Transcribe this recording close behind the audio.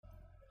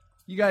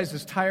You guys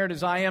as tired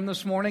as I am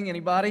this morning?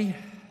 Anybody?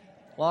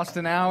 Lost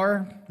an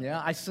hour?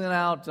 Yeah, I sent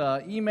out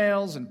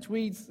emails and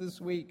tweets this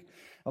week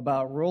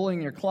about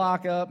rolling your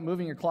clock up,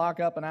 moving your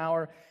clock up an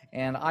hour,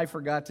 and I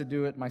forgot to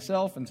do it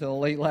myself until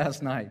late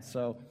last night.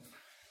 So,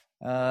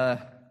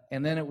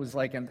 and then it was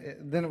like,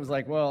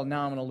 well,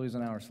 now I'm going to lose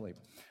an hour's sleep.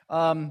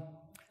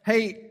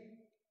 Hey,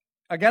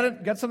 I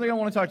got something I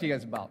want to talk to you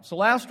guys about. So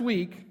last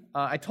week,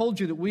 I told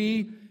you that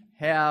we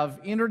have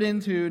entered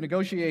into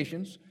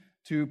negotiations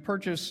to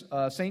purchase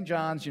St.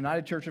 John's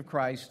United Church of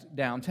Christ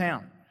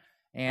downtown.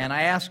 And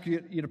I asked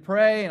you to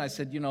pray, and I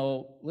said,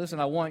 listen,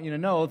 I want you to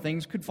know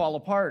things could fall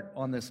apart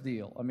on this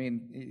deal. I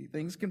mean,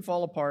 things can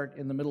fall apart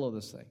in the middle of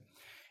this thing.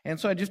 And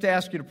so I just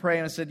asked you to pray,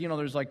 and I said,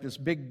 there's like this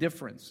big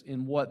difference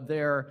in what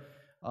they're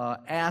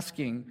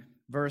asking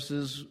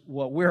versus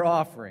what we're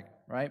offering,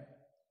 right?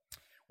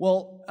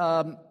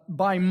 Well,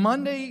 by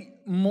Monday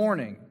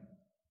morning,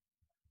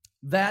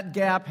 that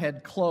gap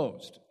had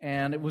closed,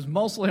 and it was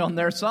mostly on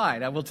their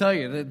side. I will tell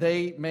you that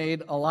they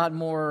made a lot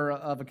more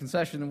of a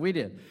concession than we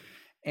did.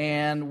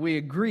 And we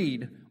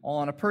agreed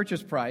on a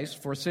purchase price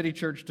for City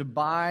Church to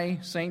buy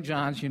St.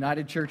 John's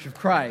United Church of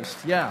Christ.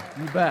 Yeah,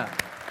 you bet.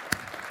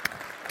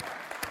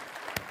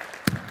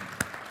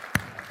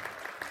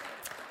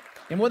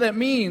 And what that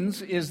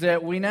means is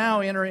that we now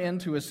enter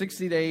into a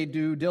 60-day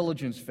due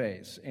diligence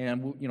phase.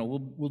 And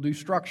we'll do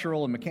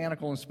structural and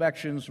mechanical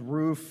inspections,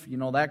 roof,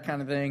 that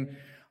kind of thing.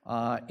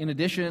 In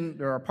addition,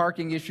 there are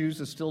parking issues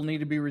that still need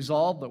to be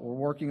resolved that we're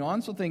working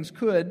on, so things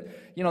could,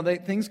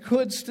 things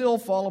could still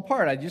fall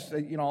apart. I just,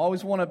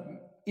 always want to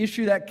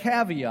issue that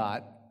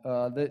caveat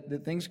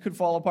that things could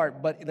fall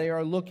apart, but they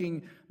are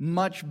looking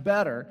much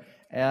better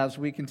as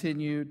we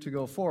continue to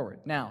go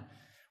forward. Now,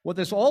 what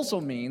this also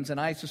means,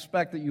 and I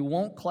suspect that you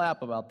won't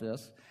clap about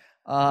this,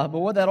 but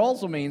what that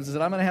also means is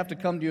that I'm going to have to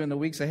come to you in the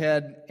weeks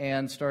ahead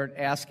and start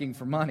asking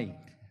for money.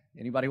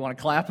 Anybody want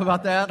to clap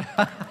about that?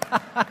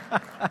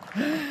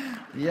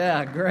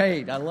 Yeah,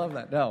 great. I love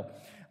that. No.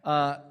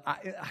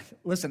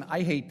 Listen,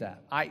 I hate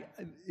that.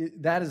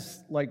 That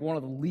is like one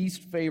of the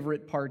least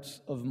favorite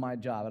parts of my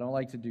job. I don't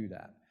like to do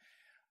that.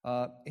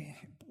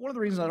 One of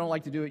the reasons I don't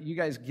like to do it, you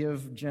guys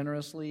give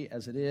generously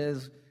as it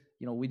is.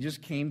 We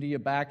just came to you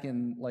back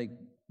in like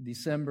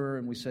December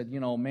and we said,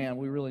 man,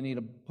 we really need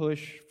a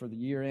push for the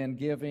year-end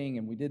giving,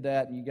 and we did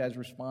that, and you guys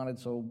responded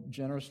so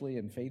generously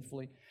and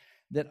faithfully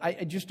that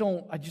I just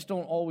don't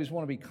always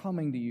want to be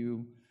coming to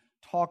you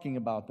talking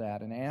about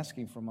that and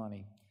asking for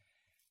money.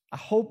 I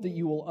hope that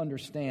you will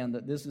understand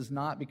that this is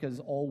not because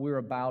all we're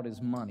about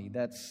is money.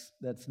 That's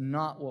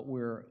not what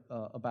we're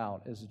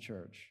about as a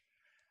church.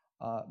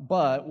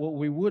 But what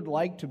we would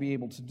like to be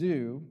able to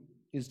do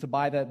is to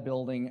buy that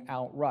building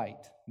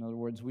outright. In other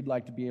words, we'd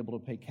like to be able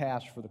to pay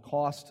cash for the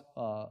cost,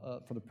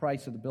 for the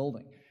price of the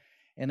building.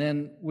 And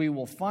then we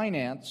will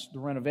finance the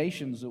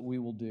renovations that we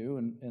will do,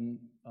 and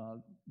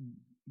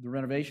the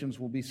renovations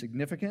will be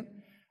significant.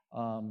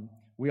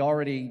 We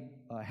already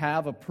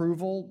have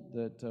approval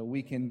that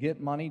we can get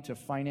money to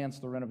finance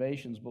the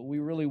renovations, but we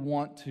really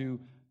want to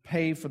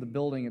pay for the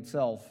building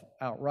itself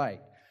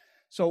outright.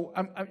 So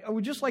I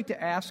would just like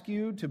to ask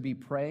you to be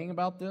praying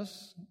about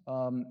this.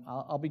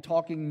 I'll be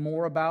talking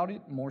more about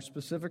it, more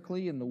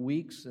specifically in the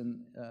weeks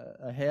and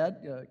ahead.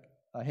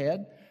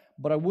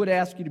 But I would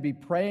ask you to be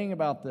praying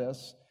about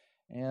this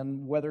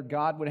and whether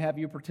God would have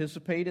you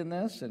participate in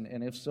this,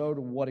 and if so,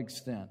 to what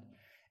extent.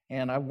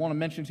 And I want to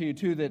mention to you,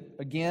 too, that,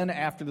 again,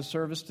 after the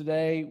service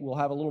today, we'll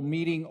have a little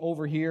meeting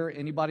over here.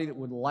 Anybody that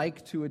would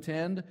like to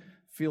attend,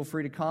 feel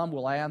free to come.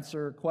 We'll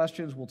answer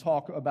questions. We'll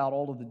talk about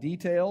all of the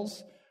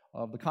details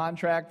of the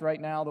contract right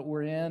now that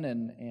we're in,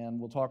 and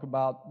we'll talk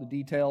about the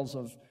details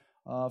of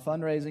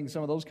fundraising,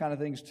 some of those kind of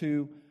things,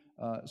 too.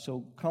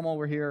 So come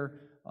over here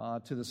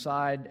to the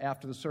side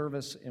after the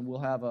service, and we'll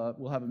have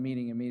a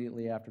meeting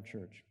immediately after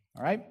church.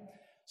 All right?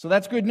 So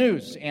that's good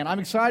news, and I'm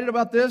excited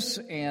about this,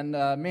 and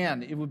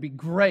man, it would be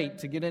great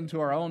to get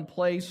into our own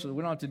place so that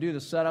we don't have to do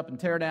the setup and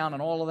tear down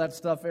and all of that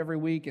stuff every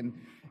week, and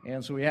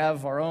so we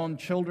have our own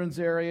children's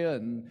area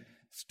and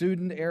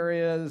student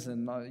areas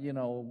and,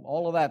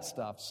 all of that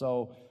stuff.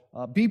 So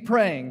be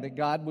praying that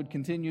God would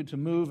continue to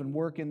move and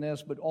work in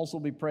this, but also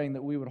be praying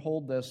that we would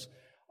hold this,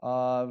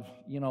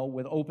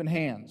 with open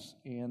hands,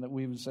 and that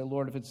we would say,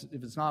 Lord, if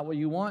it's not what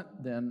you want,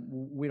 then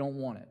we don't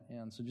want it.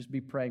 And so just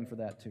be praying for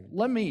that too.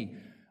 Let me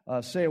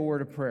say a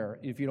word of prayer,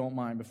 if you don't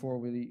mind, before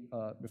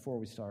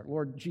we start.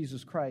 Lord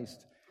Jesus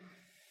Christ,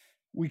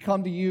 we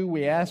come to you.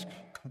 We ask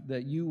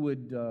that you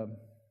would,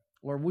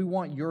 Lord, we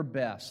want your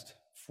best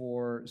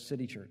for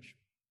City Church.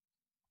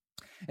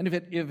 And if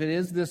it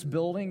is this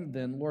building,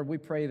 then Lord, we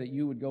pray that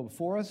you would go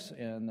before us,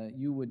 and that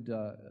you would,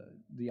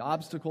 the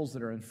obstacles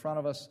that are in front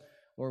of us,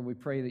 Lord, we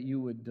pray that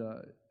you would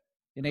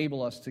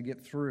enable us to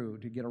get through,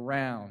 to get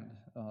around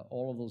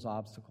all of those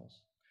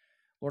obstacles.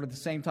 Lord, at the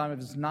same time, if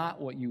it's not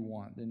what you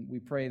want, then we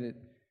pray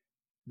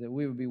that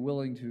we would be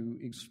willing to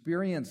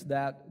experience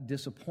that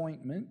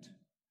disappointment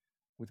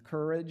with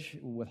courage,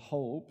 with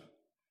hope,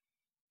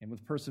 and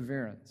with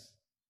perseverance.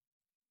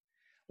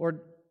 Lord,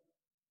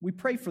 we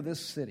pray for this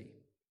city.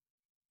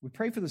 We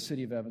pray for the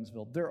city of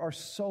Evansville. There are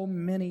so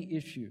many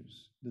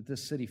issues that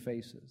this city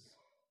faces.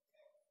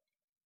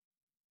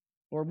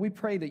 Lord, we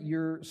pray that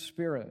your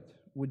Spirit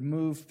would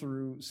move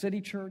through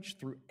City Church,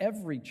 through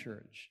every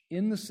church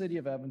in the city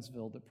of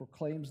Evansville that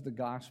proclaims the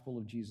gospel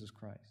of Jesus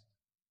Christ.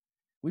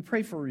 We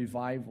pray for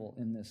revival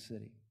in this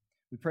city.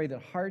 We pray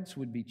that hearts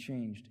would be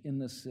changed in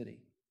this city,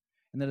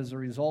 and that as a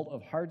result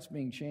of hearts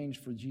being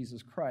changed for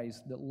Jesus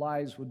Christ, that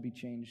lives would be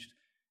changed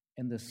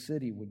and the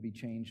city would be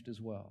changed as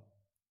well.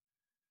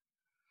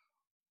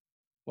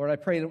 Lord, I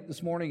pray that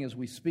this morning as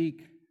we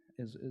speak,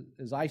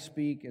 as I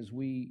speak, as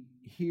we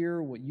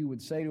hear what you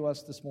would say to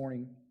us this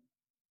morning,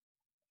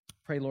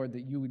 pray, Lord,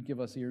 that you would give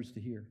us ears to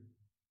hear,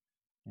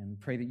 and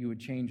pray that you would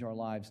change our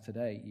lives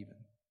today even.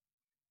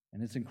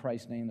 And it's in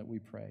Christ's name that we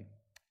pray.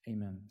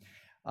 Amen.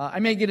 I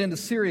may get into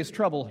serious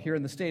trouble here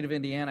in the state of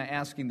Indiana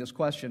asking this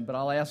question, but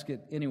I'll ask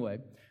it anyway.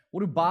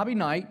 What do Bobby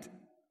Knight,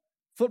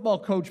 football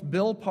coach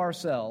Bill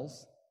Parcells,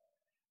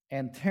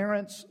 and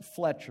Terrence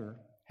Fletcher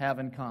have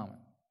in common?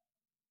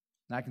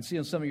 Now, I can see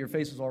on some of your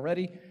faces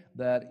already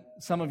that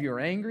some of you are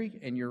angry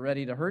and you're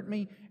ready to hurt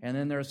me, and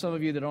then there are some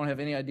of you that don't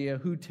have any idea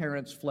who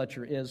Terrence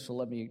Fletcher is, so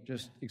let me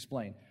just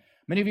explain.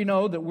 Many of you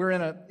know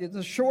that it's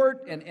a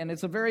short and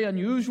it's a very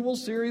unusual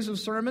series of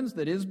sermons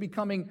that is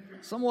becoming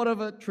somewhat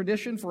of a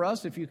tradition for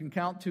us, if you can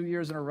count 2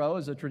 years in a row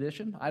as a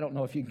tradition. I don't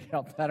know if you can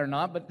count that or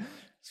not, but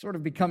sort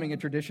of becoming a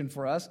tradition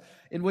for us,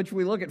 in which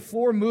we look at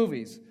 4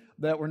 movies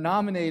that were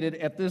nominated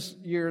at this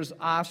year's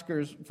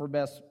Oscars for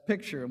Best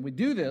Picture. And we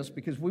do this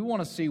because we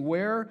want to see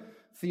where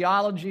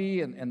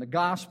theology and the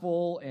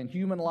gospel and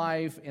human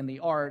life and the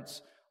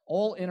arts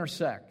all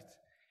intersect.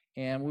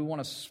 And we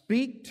want to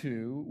speak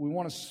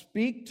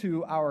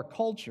to our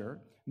culture,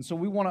 and so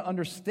we want to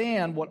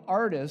understand what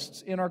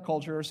artists in our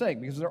culture are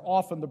saying, because they're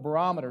often the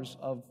barometers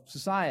of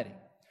society.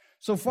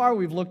 So far,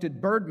 we've looked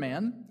at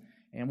Birdman,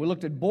 and we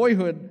looked at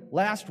Boyhood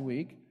last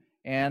week,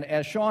 and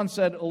as Sean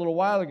said a little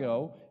while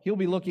ago, he'll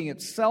be looking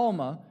at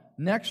Selma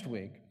next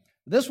week.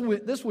 This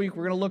week,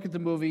 we're going to look at the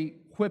movie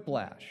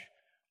Whiplash,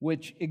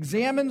 which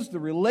examines the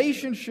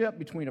relationship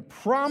between a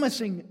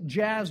promising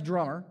jazz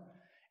drummer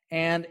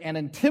and an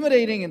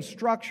intimidating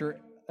instructor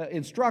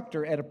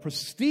at a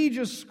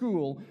prestigious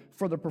school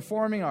for the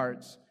performing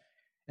arts.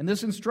 And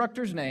this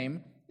instructor's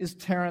name is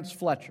Terrence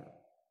Fletcher.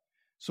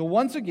 So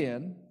once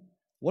again,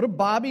 what do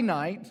Bobby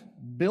Knight,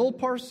 Bill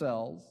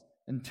Parcells,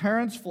 and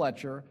Terrence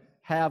Fletcher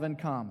have in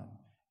common?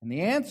 And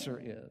the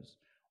answer is,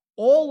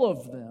 all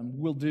of them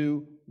will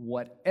do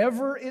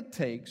whatever it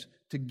takes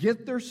to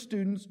get their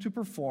students to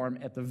perform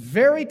at the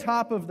very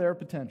top of their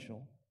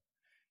potential,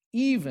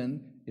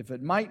 even if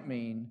it might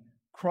mean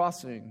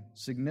crossing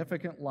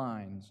significant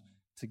lines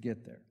to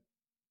get there.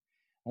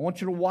 I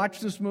want you to watch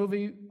this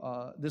movie,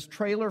 this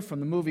trailer from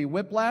the movie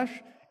Whiplash,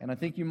 and I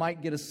think you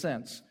might get a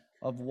sense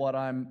of what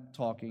I'm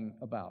talking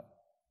about.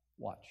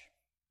 Watch.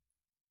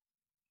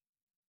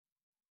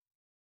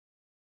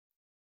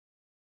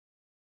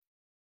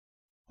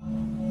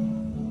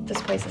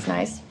 This place is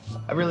nice.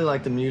 I really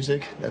like the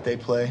music that they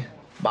play.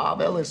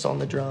 Bob Ellis on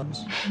the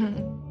drums.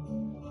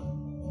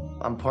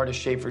 I'm part of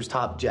Schaefer's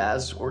Top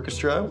Jazz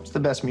Orchestra. It's the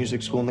best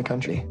music school in the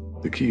country.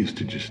 The key is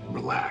to just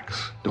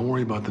relax. Don't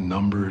worry about the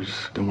numbers.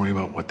 Don't worry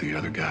about what the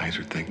other guys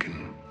are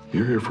thinking.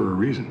 You're here for a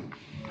reason.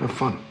 Have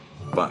fun.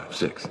 5,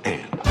 6,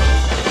 and.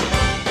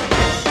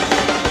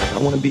 I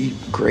want to be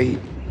great.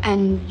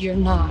 And you're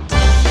not.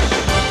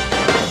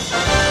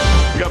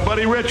 We got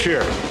Buddy Rich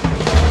here.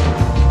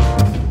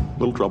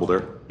 Little trouble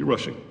there. You're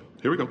rushing.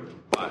 Here we go.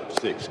 5,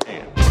 6,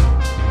 and.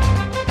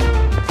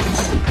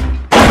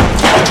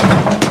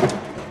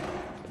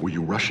 Were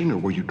you rushing or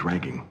were you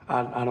dragging?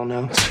 I don't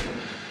know.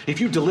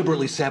 If you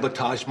deliberately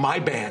sabotage my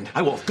band,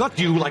 I will gut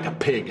you like a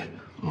pig.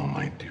 Oh,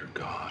 my dear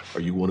God. Are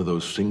you one of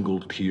those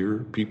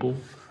single-tier people?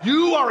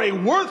 You are a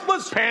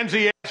worthless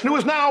pansy ass who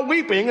is now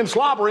weeping and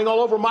slobbering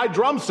all over my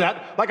drum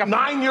set like a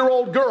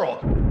 9-year-old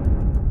girl.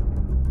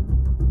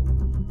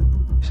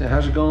 So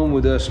how's it going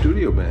with the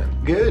studio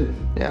band? Good.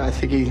 Yeah, I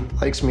think he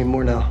likes me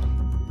more now.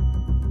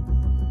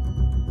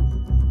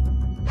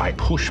 I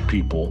push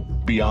people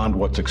beyond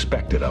what's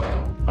expected of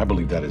them. I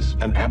believe that is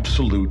an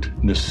absolute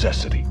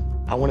necessity.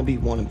 I want to be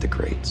one of the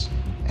greats.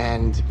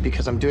 And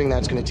because I'm doing that,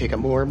 it's going to take up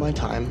more of my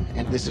time.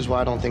 And this is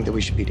why I don't think that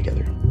we should be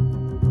together.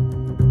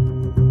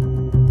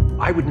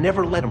 I would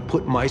never let him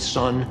put my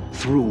son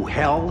through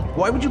hell.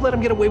 Why would you let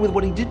him get away with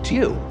what he did to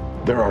you?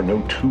 There are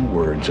no 2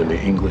 words in the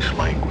English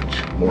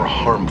language more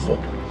harmful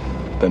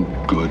than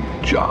good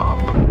job.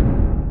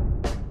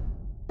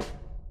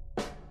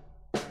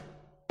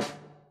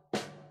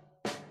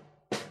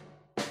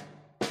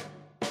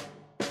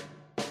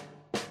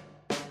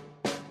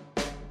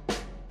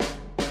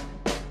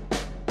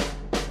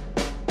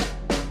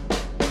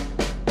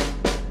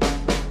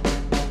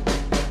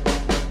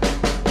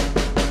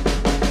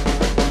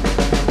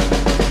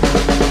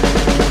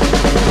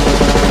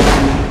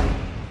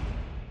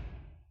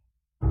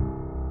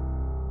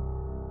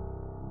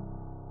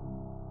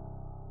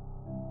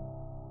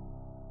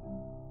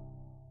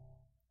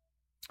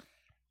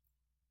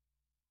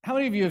 How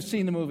many of you have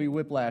seen the movie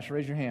Whiplash?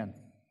 Raise your hand.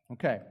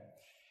 Okay.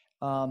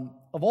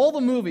 Of all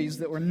the movies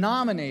that were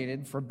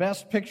nominated for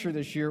Best Picture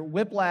this year,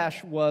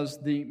 Whiplash was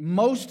the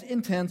most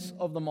intense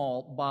of them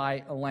all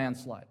by a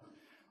landslide.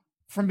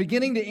 From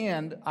beginning to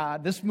end,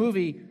 this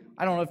movie,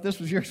 I don't know if this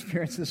was your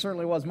experience, this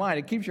certainly was mine.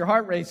 It keeps your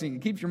heart racing,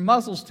 it keeps your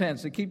muscles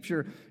tense, it keeps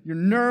your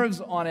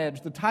nerves on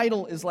edge. The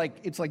title is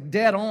it's like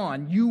dead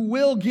on. You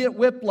will get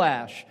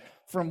whiplash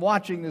from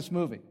watching this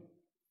movie.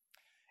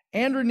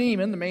 Andrew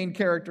Neiman, the main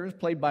character, is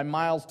played by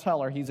Miles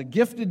Teller. He's a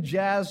gifted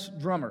jazz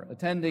drummer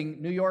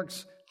attending New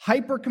York's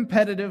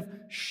hyper-competitive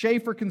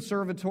Schaefer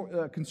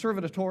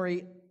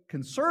Conservatory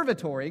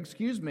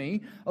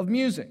of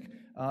Music.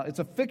 It's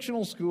a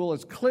fictional school.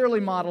 It's clearly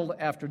modeled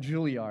after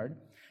Juilliard.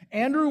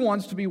 Andrew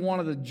wants to be one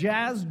of the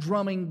jazz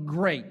drumming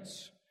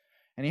greats,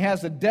 and he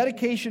has a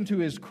dedication to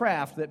his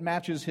craft that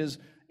matches his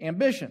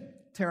ambition.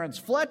 Terrence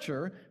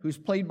Fletcher, who's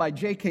played by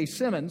J.K.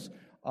 Simmons,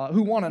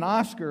 who won an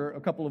Oscar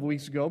a couple of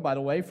weeks ago, by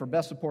the way, for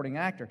Best Supporting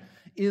Actor,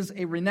 is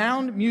a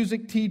renowned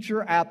music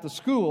teacher at the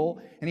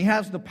school, and he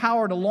has the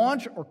power to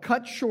launch or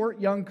cut short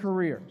young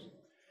careers.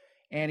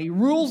 And he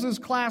rules his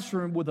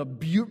classroom with a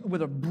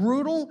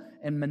brutal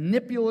and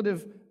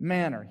manipulative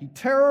manner. He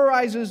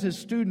terrorizes his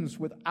students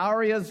with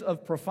arias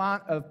of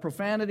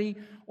profanity,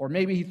 or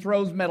maybe he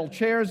throws metal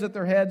chairs at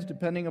their heads,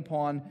 depending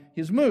upon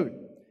his mood.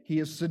 He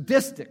is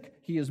sadistic,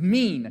 he is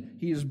mean,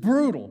 he is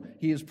brutal,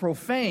 he is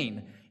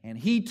profane, and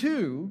he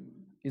too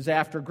is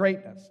after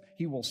greatness.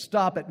 He will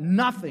stop at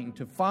nothing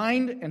to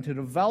find and to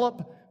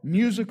develop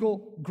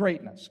musical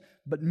greatness.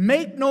 But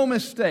make no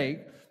mistake,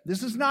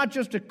 this is not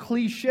just a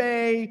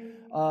cliche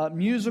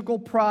musical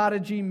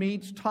prodigy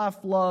meets tough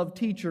love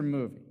teacher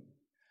movie.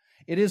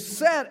 It is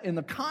set in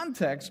the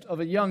context of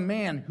a young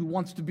man who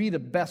wants to be the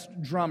best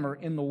drummer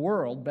in the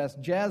world,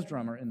 best jazz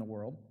drummer in the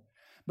world.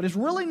 But it's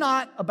really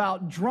not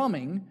about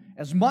drumming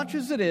as much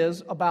as it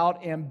is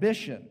about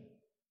ambition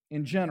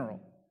in general.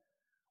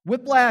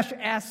 Whiplash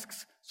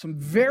asks some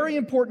very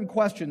important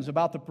questions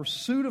about the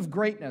pursuit of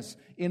greatness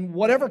in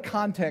whatever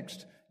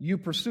context you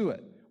pursue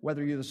it,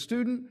 whether you're the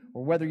student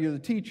or whether you're the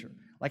teacher.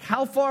 Like,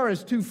 how far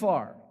is too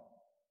far?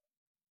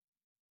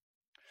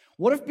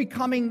 What if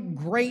becoming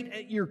great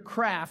at your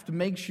craft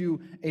makes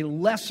you a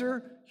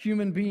lesser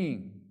human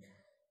being?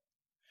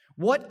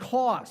 What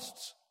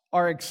costs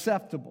are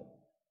acceptable?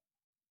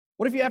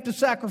 What if you have to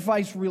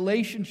sacrifice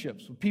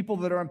relationships with people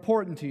that are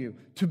important to you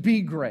to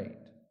be great?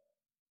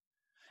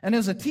 And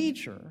as a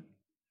teacher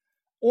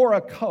or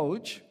a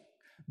coach,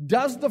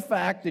 does the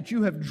fact that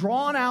you have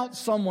drawn out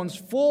someone's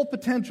full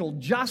potential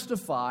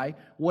justify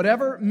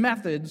whatever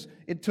methods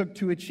it took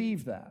to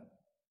achieve that?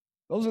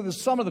 Those are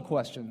some of the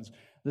questions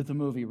that the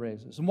movie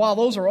raises. And while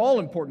those are all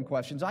important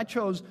questions, I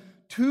chose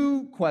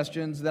two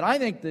questions that I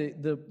think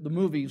the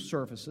movie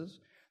surfaces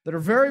that are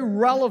very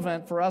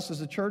relevant for us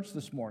as a church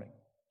this morning.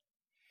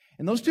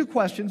 And those two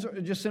questions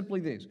are just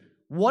simply these.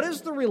 What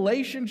is the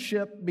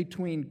relationship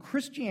between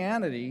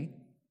Christianity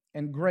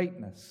and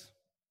greatness?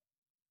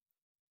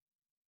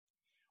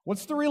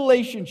 What's the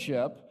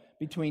relationship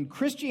between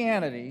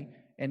Christianity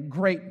and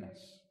greatness?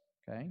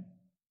 Okay?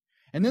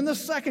 And then the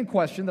second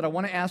question that I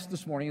want to ask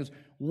this morning is,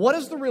 what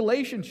is the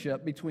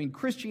relationship between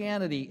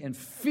Christianity and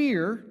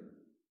fear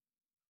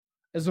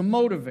as a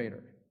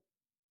motivator?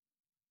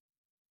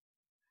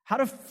 How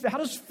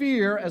does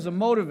fear as a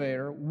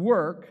motivator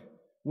work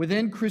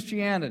within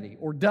Christianity,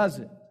 or does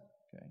it?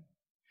 Okay.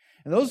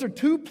 And those are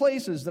two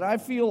places that I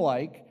feel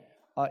like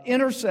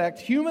intersect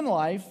human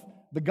life,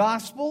 the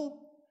gospel,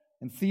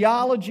 and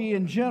theology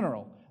in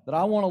general that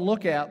I want to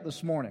look at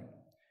this morning.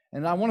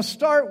 And I want to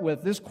start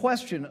with this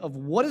question of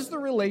what is the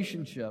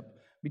relationship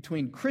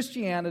between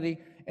Christianity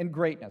and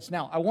greatness.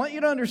 Now, I want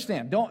you to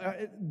understand,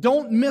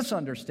 don't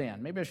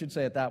misunderstand. Maybe I should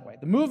say it that way.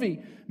 The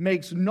movie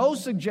makes no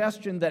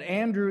suggestion that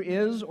Andrew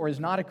is or is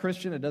not a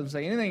Christian. It doesn't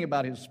say anything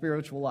about his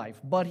spiritual life.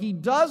 But he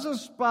does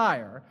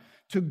aspire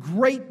to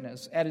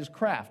greatness at his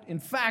craft. In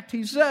fact,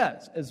 he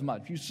says as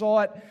much. You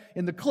saw it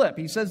in the clip.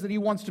 He says that he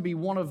wants to be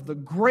one of the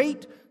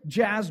great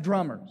jazz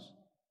drummers.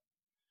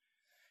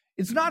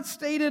 It's not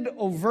stated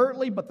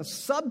overtly, but the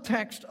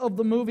subtext of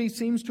the movie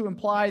seems to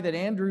imply that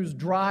Andrew's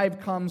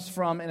drive comes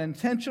from an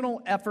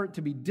intentional effort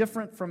to be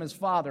different from his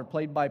father,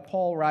 played by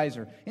Paul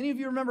Reiser. Any of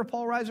you remember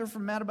Paul Reiser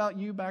from Mad About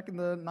You back in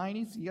the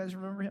 90s? You guys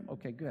remember him?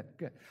 Okay, good.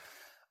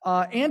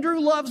 Andrew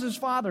loves his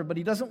father, but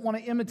he doesn't want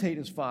to imitate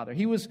his father.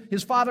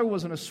 His father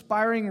was an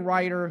aspiring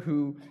writer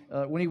who,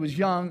 when he was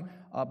young,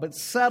 but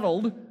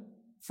settled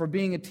for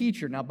being a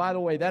teacher. Now, by the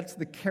way, that's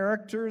the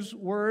character's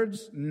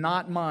words,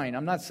 not mine.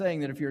 I'm not saying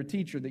that if you're a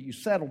teacher that you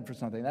settled for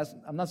something.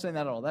 I'm not saying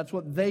that at all. That's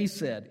what they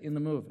said in the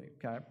movie,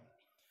 okay?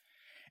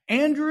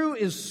 Andrew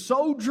is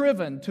so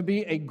driven to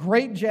be a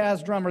great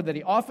jazz drummer that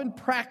he often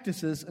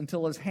practices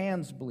until his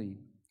hands bleed.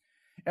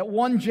 At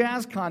one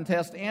jazz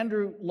contest,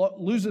 Andrew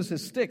loses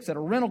his sticks at a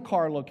rental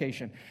car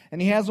location,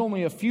 and he has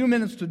only a few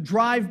minutes to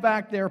drive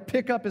back there,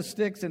 pick up his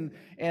sticks,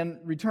 and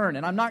return.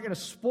 And I'm not going to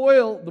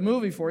spoil the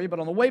movie for you, but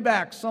on the way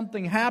back,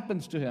 something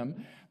happens to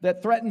him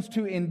that threatens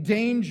to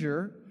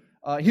endanger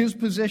his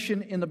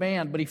position in the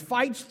band. But he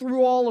fights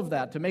through all of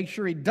that to make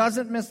sure he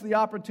doesn't miss the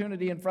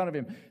opportunity in front of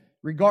him,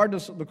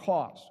 regardless of the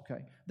cost.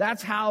 Okay.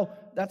 That's how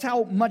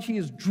much he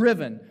is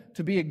driven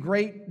to be a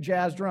great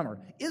jazz drummer.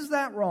 Is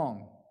that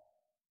wrong?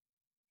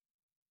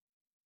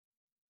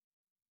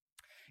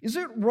 Is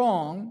it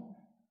wrong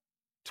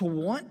to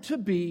want to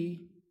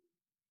be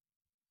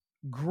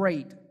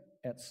great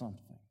at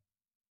something?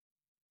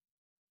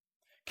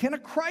 Can a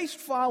Christ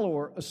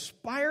follower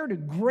aspire to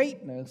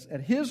greatness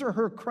at his or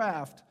her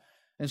craft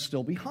and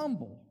still be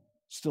humble,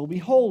 still be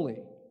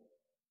holy,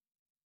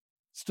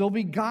 still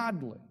be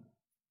godly?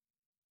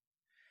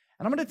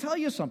 And I'm going to tell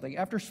you something.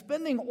 After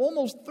spending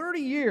almost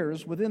 30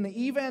 years within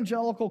the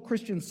evangelical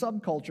Christian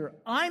subculture,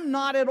 I'm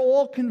not at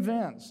all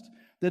convinced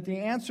that the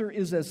answer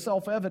is as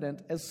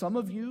self-evident as some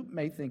of you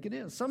may think it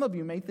is. Some of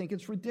you may think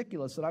it's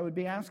ridiculous that I would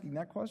be asking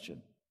that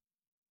question.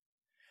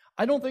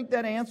 I don't think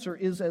that answer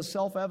is as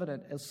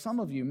self-evident as some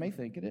of you may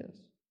think it is.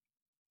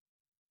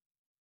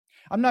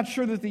 I'm not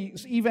sure that the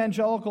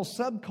evangelical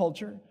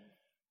subculture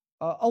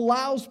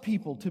allows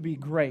people to be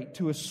great,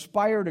 to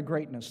aspire to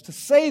greatness, to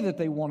say that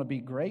they want to be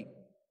great,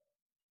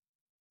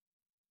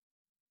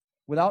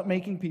 without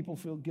making people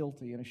feel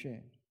guilty and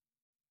ashamed.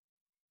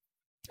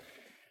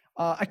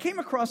 I came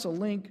across a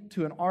link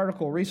to an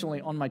article recently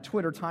on my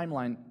Twitter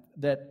timeline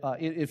that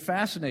it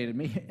fascinated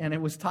me, and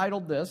it was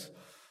titled this.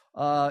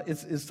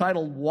 It's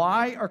titled,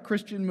 "Why Are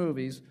Christian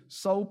Movies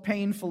So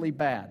Painfully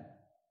Bad?"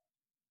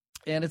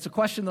 And it's a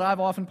question that I've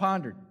often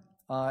pondered.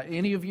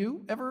 Any of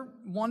you ever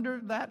wonder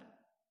that?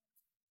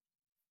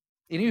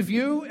 Any of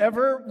you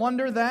ever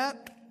wonder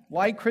that?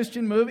 Why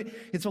Christian movies?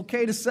 It's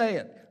okay to say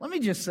it. Let me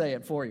just say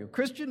it for you.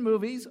 Christian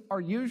movies are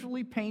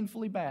usually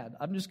painfully bad.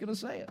 I'm just going to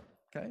say it,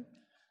 okay?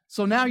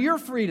 So now you're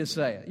free to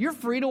say it. You're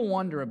free to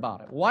wonder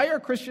about it. Why are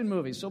Christian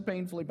movies so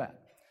painfully bad?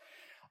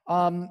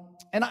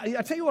 And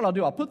I tell you what I'll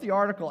do. I'll put the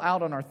article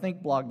out on our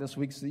Think blog this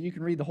week so that you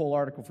can read the whole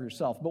article for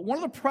yourself. But one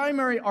of the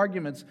primary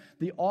arguments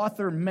the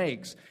author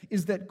makes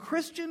is that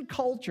Christian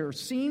culture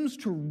seems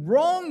to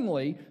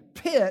wrongly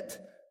pit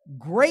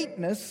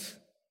greatness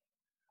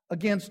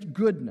against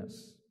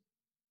goodness.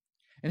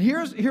 And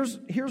here's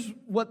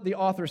what the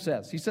author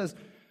says. He says,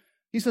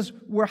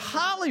 where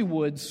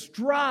Hollywood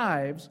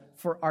strives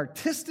for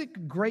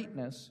artistic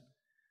greatness,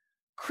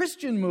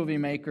 Christian movie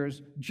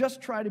makers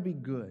just try to be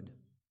good.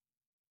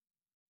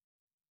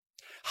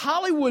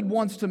 Hollywood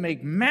wants to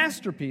make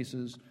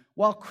masterpieces,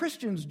 while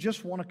Christians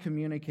just want to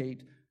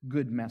communicate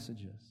good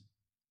messages.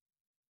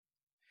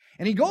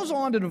 And he goes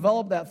on to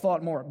develop that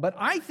thought more, but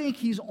I think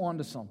he's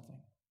onto something.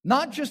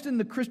 Not just in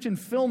the Christian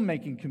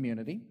filmmaking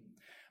community,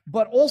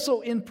 but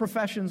also in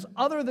professions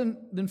other than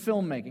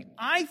filmmaking.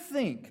 I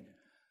think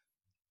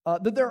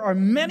that there are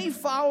many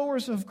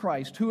followers of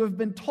Christ who have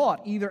been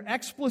taught, either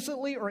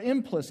explicitly or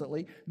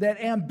implicitly,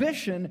 that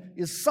ambition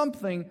is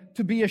something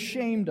to be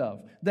ashamed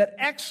of, that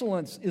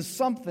excellence is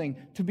something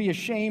to be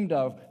ashamed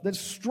of, that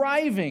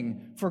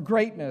striving for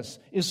greatness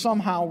is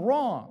somehow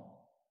wrong.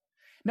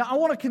 Now, I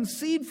want to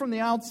concede from the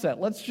outset.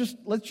 Let's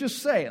just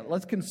say it.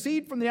 Let's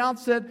concede from the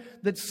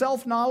outset that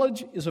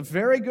self-knowledge is a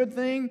very good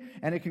thing,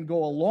 and it can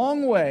go a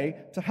long way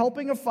to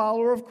helping a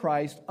follower of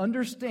Christ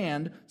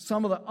understand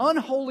some of the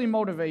unholy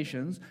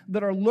motivations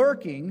that are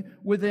lurking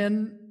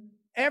within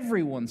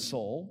everyone's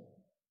soul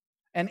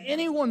and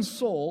anyone's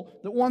soul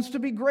that wants to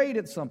be great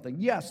at something.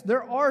 Yes,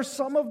 there are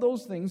some of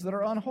those things that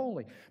are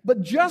unholy.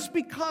 But just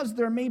because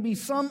there may be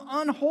some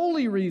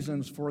unholy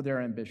reasons for their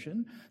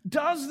ambition,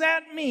 does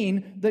that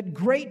mean that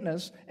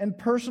greatness and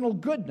personal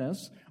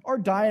goodness are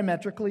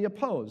diametrically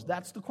opposed?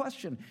 That's the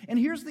question. And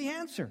here's the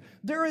answer.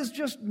 There is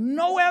just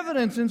no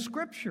evidence in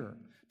Scripture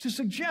to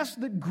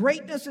suggest that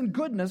greatness and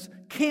goodness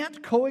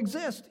can't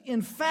coexist.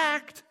 In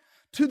fact,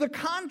 to the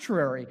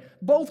contrary,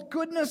 both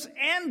goodness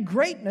and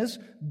greatness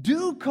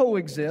do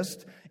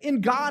coexist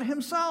in God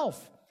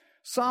Himself.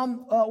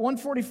 Psalm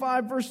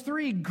 145, verse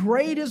 3,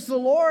 "Great is the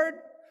Lord,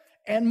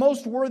 and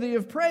most worthy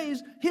of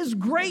praise. His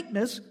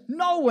greatness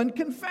no one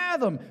can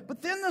fathom."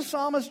 But then the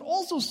psalmist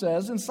also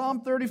says in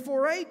Psalm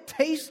 34:8,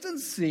 "Taste and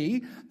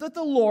see that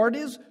the Lord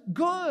is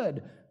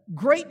good."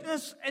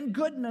 Greatness and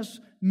goodness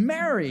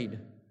married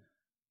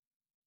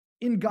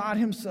in God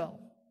Himself.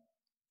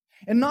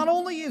 And not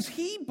only is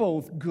He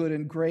both good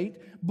and great,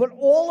 but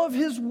all of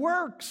His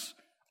works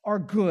are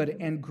good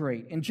and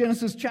great. In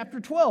Genesis chapter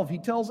 12, He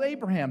tells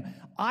Abraham,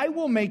 "I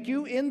will make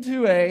you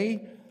into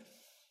a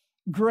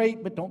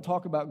great," but don't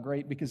talk about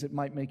great because it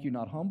might make you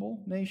not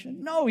humble,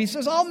 nation. No, He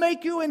says, "I'll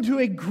make you into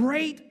a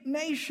great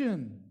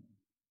nation."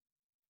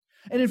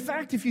 And in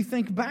fact, if you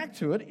think back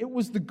to it, it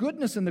was the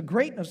goodness and the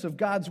greatness of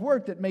God's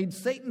work that made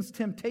Satan's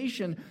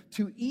temptation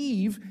to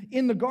Eve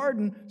in the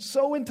garden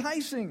so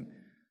enticing.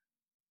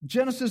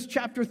 Genesis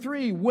chapter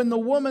 3, when the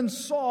woman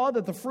saw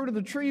that the fruit of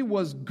the tree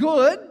was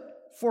good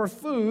for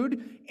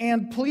food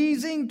and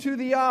pleasing to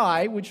the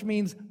eye, which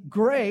means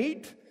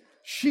great,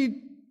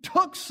 she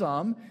took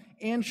some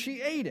and she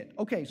ate it.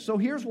 Okay, so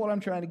here's what I'm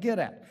trying to get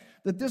at.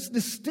 That this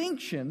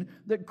distinction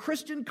that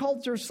Christian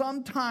culture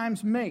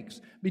sometimes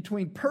makes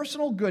between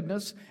personal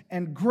goodness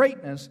and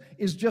greatness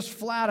is just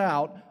flat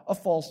out a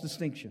false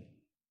distinction.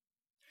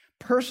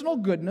 Personal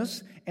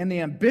goodness and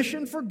the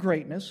ambition for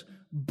greatness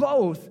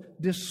both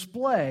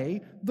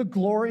display the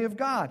glory of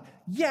God.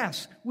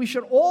 Yes, we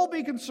should all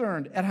be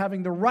concerned at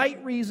having the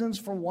right reasons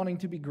for wanting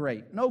to be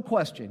great. No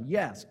question.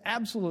 Yes,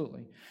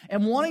 absolutely.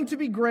 And wanting to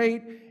be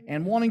great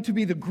and wanting to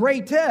be the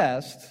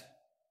greatest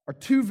are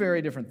two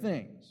very different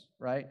things,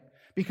 right?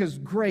 Because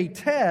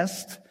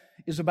greatest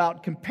is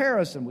about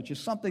comparison, which is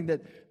something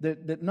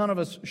that none of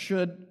us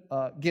should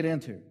get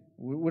into.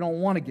 We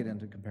don't want to get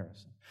into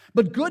comparison.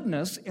 But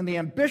goodness and the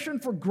ambition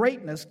for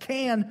greatness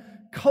can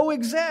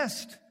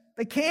coexist.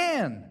 They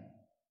can.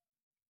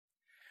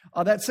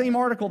 That same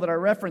article that I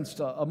referenced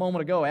a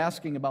moment ago,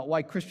 asking about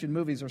why Christian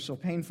movies are so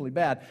painfully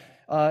bad,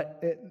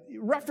 it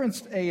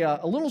referenced a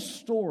little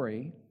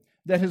story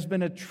that has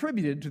been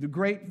attributed to the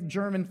great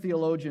German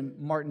theologian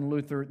Martin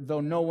Luther,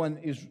 though no one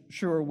is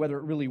sure whether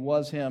it really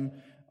was him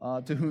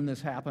to whom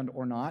this happened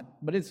or not,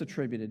 but it's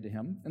attributed to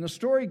him. And the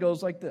story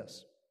goes like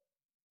this.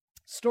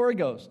 The story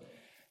goes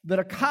that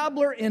a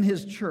cobbler in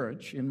his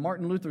church, in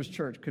Martin Luther's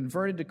church,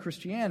 converted to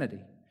Christianity.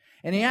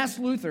 And he asked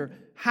Luther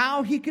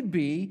how he could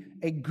be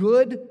a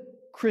good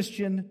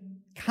Christian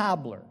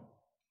cobbler.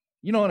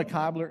 You know what a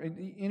cobbler,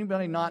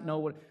 anybody not know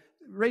what,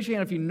 raise your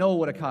hand if you know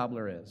what a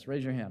cobbler is.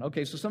 Raise your hand.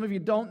 Okay, so some of you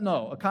don't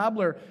know. A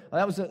cobbler,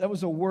 that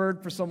was a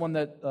word for someone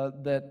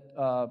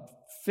that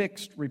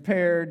fixed,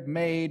 repaired,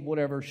 made,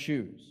 whatever,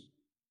 shoes.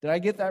 Did I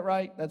get that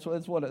right? That's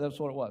what it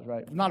was,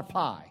 right? Not a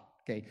pie.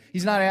 Okay,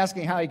 he's not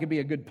asking how he could be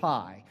a good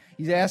pie.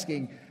 He's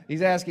asking,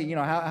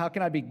 how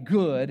can I be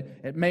good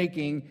at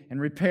making and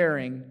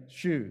repairing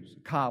shoes?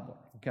 Cobbler,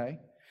 okay?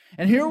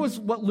 And here was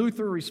what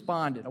Luther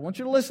responded. I want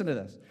you to listen to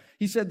this.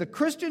 He said, the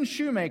Christian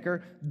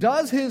shoemaker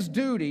does his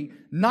duty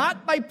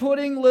not by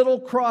putting little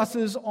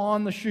crosses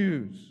on the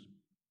shoes,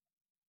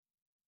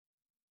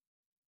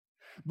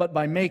 but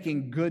by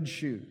making good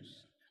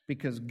shoes,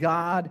 because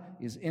God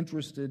is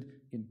interested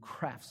in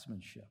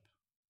craftsmanship.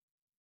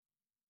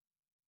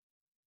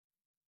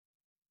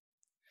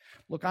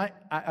 Look, I'm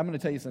going to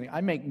tell you something.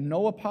 I make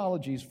no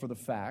apologies for the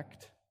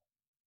fact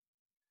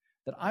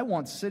that I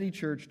want City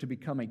Church to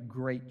become a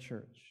great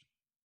church.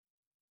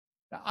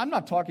 Now, I'm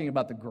not talking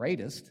about the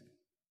greatest.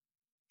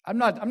 I'm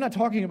not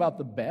talking about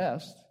the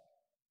best.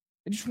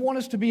 I just want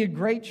us to be a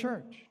great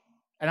church.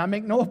 And I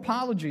make no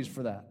apologies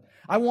for that.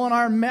 I want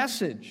our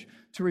message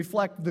to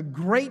reflect the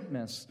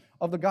greatness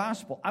of the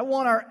gospel. I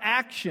want our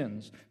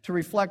actions to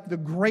reflect the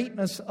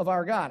greatness of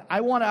our God.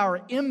 I want our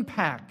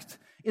impact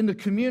in the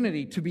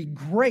community to be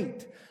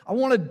great. I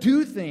want to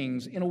do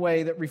things in a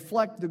way that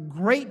reflect the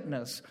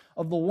greatness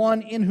of the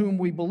one in whom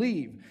we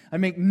believe. I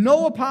make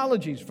no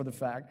apologies for the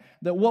fact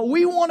that what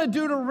we want to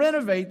do to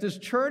renovate this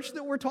church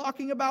that we're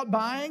talking about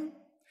buying,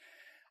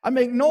 I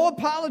make no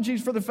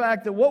apologies for the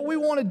fact that what we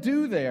want to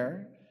do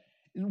there,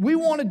 we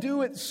want to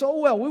do it so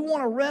well. We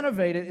want to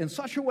renovate it in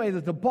such a way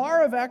that the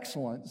bar of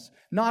excellence,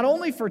 not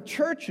only for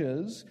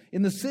churches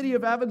in the city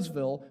of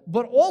Evansville,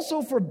 but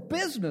also for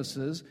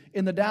businesses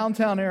in the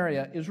downtown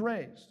area, is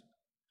raised.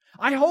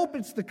 I hope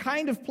it's the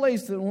kind of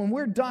place that when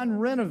we're done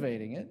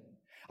renovating it,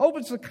 I hope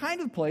it's the kind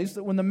of place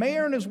that when the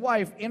mayor and his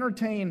wife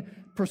entertain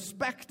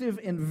prospective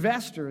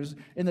investors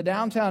in the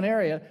downtown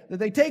area, that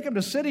they take them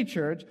to City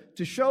Church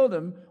to show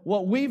them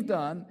what we've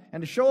done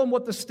and to show them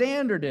what the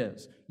standard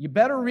is. You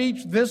better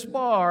reach this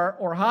bar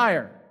or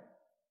higher.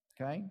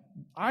 Okay?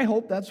 I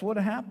hope that's what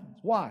happens.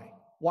 Why?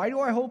 Why do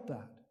I hope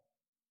that?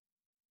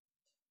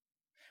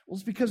 Well,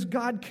 it's because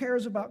God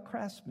cares about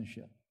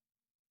craftsmanship.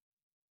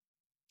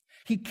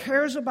 He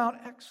cares about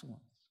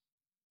excellence.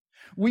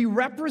 We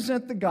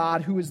represent the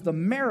God who is the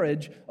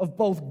marriage of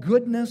both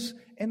goodness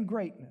and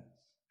greatness.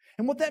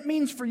 And what that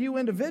means for you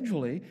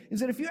individually is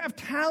that if you have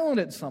talent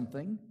at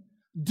something,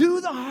 do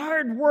the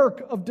hard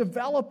work of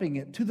developing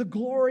it to the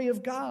glory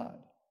of God.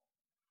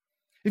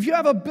 If you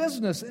have a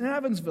business in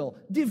Evansville,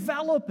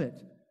 develop it.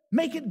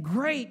 Make it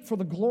great for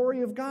the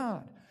glory of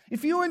God.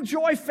 If you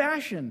enjoy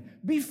fashion,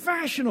 be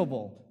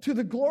fashionable to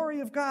the glory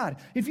of God.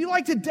 If you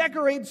like to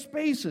decorate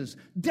spaces,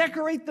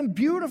 decorate them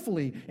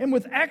beautifully and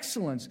with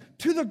excellence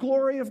to the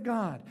glory of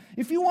God.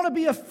 If you want to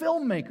be a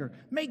filmmaker,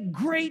 make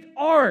great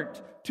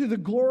art to the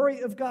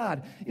glory of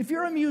God. If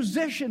you're a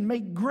musician,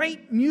 make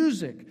great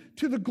music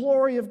to the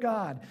glory of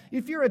God.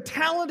 If you're a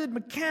talented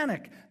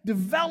mechanic,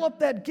 develop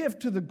that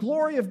gift to the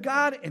glory of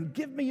God and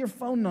give me your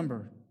phone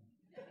number.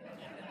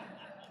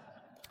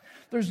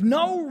 There's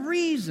no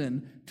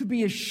reason to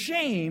be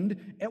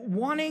ashamed at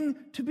wanting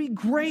to be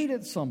great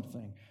at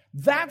something.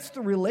 That's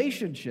the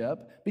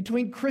relationship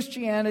between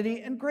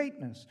Christianity and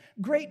greatness.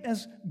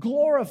 Greatness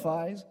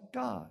glorifies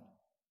God.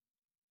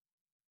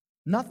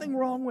 Nothing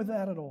wrong with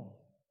that at all.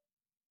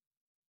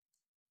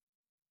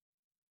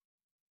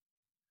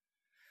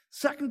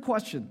 Second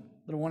question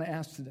that I want to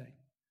ask today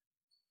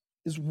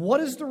is, what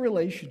is the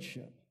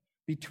relationship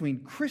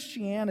between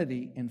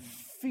Christianity and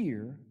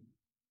fear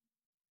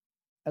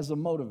as a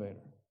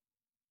motivator?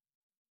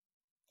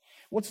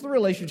 What's the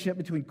relationship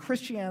between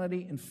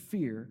Christianity and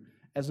fear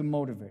as a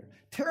motivator?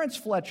 Terrence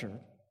Fletcher,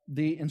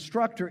 the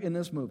instructor in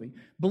this movie,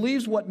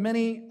 believes what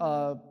many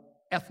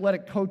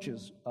athletic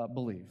coaches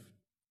believe,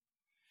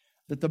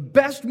 that the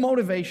best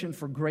motivation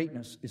for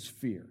greatness is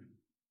fear.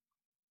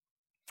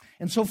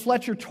 And so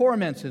Fletcher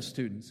torments his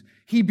students.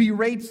 He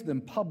berates them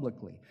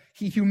publicly.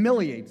 He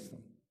humiliates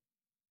them.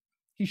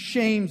 He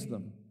shames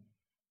them.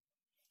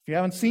 If you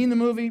haven't seen the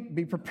movie,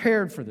 be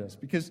prepared for this,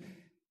 because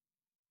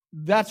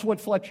that's what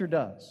Fletcher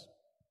does.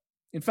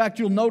 In fact,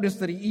 you'll notice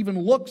that he even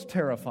looks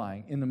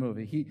terrifying in the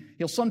movie.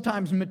 He'll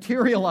sometimes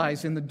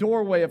materialize in the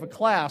doorway of a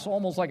class,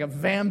 almost like a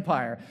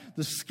vampire.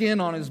 The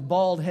skin on his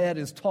bald head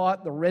is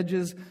taut. The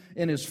ridges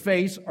in his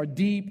face are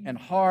deep and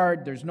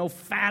hard. There's no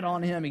fat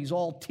on him. He's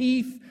all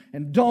teeth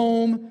and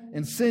dome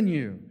and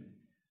sinew.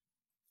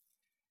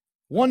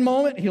 One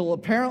moment, he will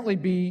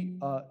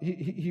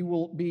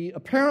be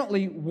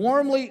apparently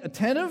warmly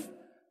attentive,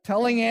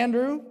 telling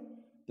Andrew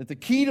that the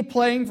key to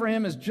playing for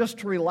him is just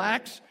to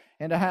relax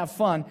and to have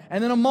fun.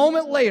 And then a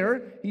moment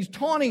later, he's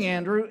taunting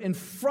Andrew in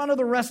front of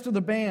the rest of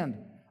the band,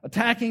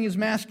 attacking his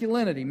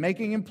masculinity,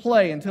 making him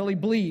play until he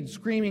bleeds,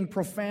 screaming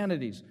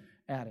profanities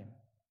at him.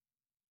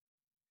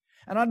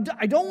 And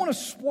I don't want to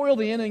spoil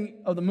the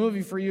ending of the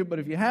movie for you, but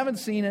if you haven't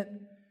seen it,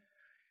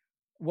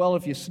 well,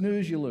 if you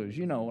snooze, you lose.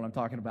 You know what I'm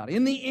talking about.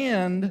 In the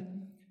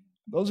end,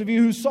 those of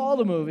you who saw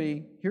the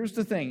movie, here's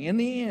the thing. In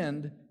the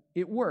end,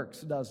 it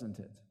works, doesn't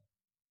it?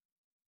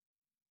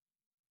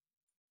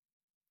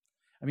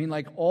 I mean,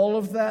 like all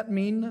of that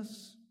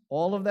meanness,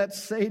 all of that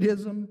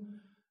sadism,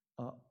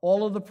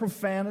 all of the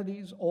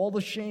profanities, all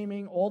the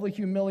shaming, all the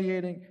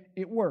humiliating,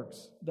 it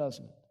works,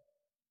 doesn't it?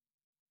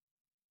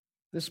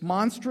 This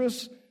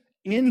monstrous,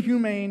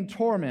 inhumane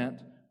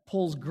torment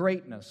pulls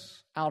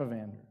greatness out of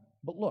Andrew.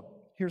 But look,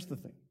 here's the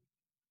thing.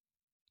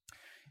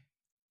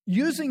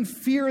 Using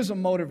fear as a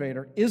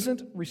motivator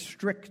isn't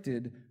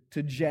restricted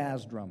to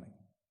jazz drumming.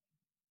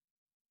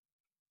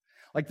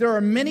 Like there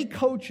are many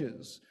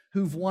coaches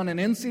who've won an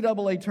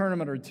NCAA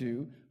tournament or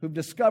two who've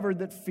discovered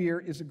that fear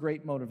is a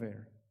great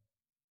motivator.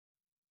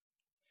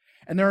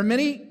 And there are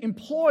many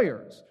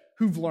employers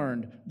who've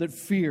learned that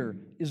fear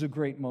is a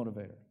great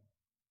motivator.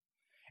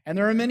 And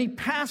there are many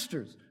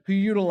pastors who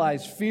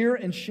utilize fear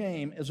and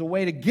shame as a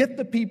way to get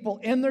the people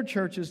in their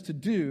churches to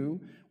do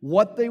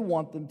what they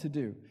want them to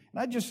do.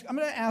 And I'm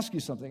going to ask you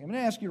something. I'm going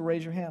to ask you to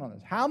raise your hand on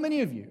this. How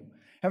many of you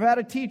have had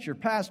a teacher,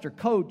 pastor,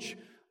 coach,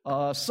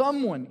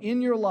 someone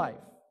in your life,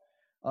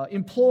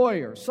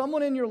 employer,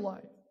 someone in your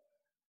life,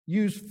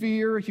 use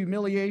fear,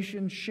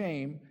 humiliation,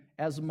 shame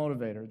as a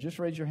motivator? Just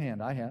raise your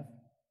hand. I have.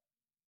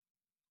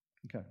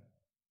 Okay.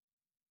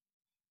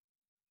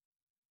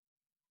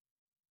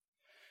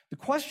 The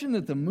question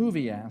that the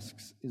movie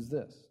asks is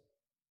this.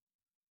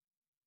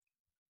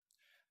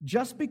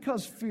 Just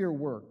because fear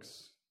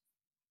works,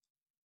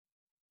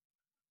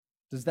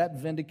 does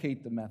that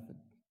vindicate the method?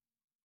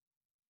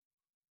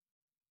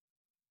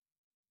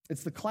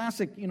 It's the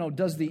classic,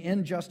 does the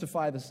end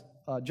justify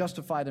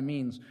the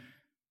means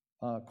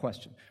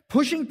question.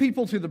 Pushing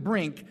people to the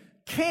brink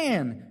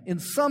can, in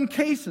some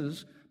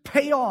cases,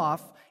 pay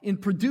off in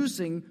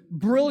producing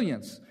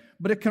brilliance.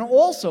 But it can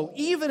also,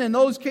 even in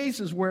those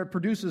cases where it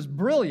produces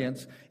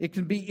brilliance, it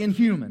can be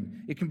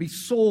inhuman. It can be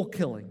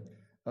soul-killing.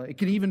 It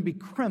can even be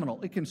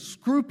criminal. It can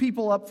screw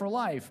people up for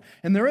life.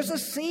 And there is a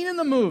scene in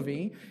the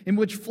movie in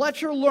which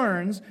Fletcher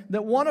learns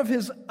that one of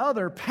his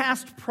other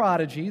past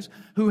prodigies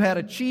who had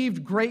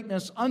achieved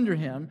greatness under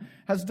him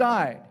has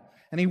died.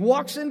 And he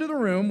walks into the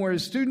room where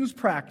his students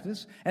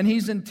practice, and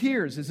he's in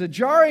tears. It's a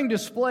jarring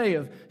display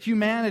of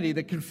humanity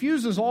that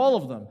confuses all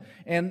of them.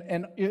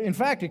 And in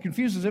fact, it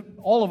confuses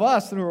all of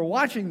us that are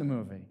watching the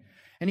movie.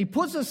 And he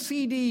puts a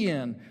CD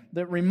in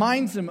that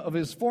reminds him of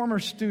his former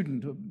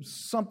student, of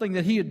something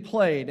that he had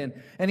played.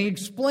 And he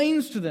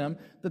explains to them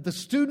that the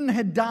student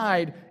had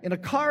died in a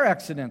car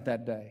accident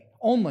that day.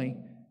 Only,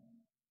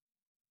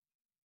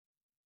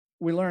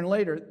 we learn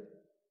later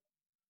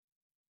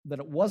that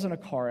it wasn't a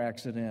car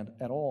accident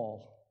at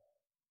all.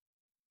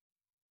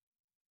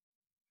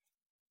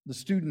 The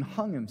student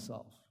hung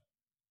himself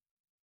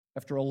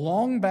after a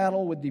long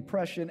battle with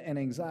depression and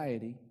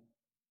anxiety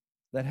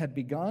that had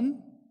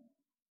begun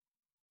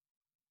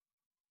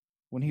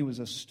when he was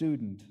a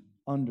student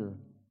under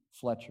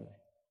Fletcher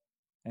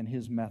and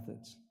his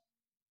methods.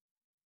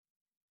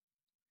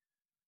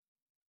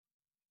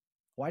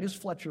 Why does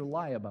Fletcher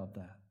lie about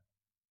that?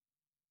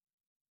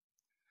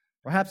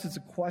 Perhaps it's a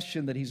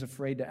question that he's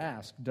afraid to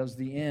ask. Does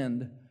the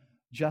end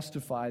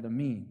justify the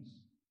means?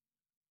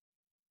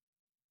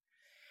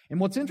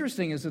 And what's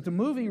interesting is that the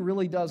movie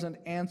really doesn't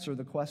answer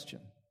the question.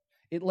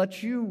 It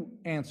lets you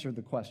answer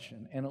the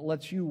question, and it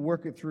lets you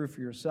work it through for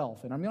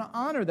yourself. And I'm going to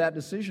honor that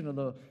decision of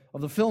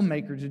the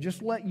filmmaker to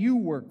just let you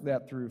work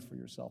that through for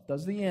yourself.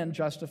 Does the end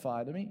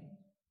justify the means?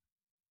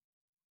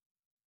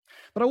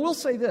 But I will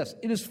say this.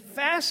 It is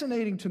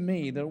fascinating to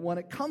me that when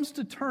it comes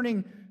to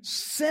turning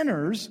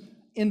sinners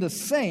into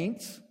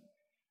saints,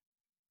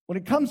 when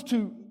it comes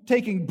to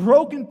taking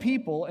broken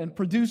people and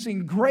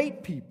producing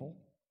great people,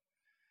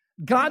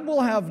 God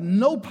will have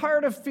no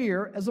part of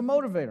fear as a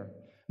motivator,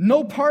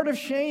 no part of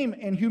shame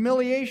and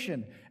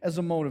humiliation as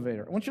a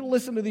motivator. I want you to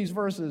listen to these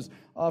verses.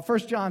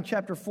 1 John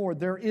chapter 4,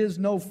 there is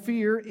no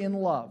fear in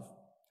love,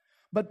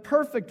 But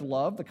perfect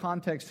love, the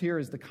context here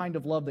is the kind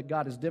of love that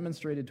God has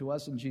demonstrated to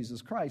us in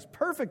Jesus Christ.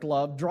 Perfect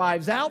love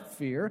drives out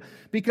fear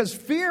because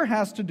fear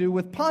has to do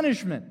with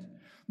punishment.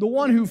 The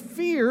one who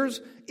fears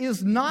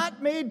is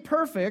not made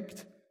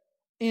perfect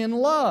in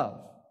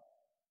love,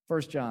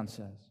 1 John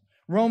says.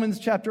 Romans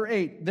chapter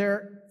 8,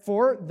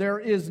 therefore there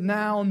is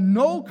now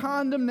no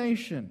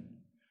condemnation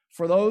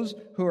for those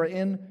who are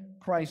in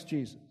Christ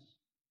Jesus.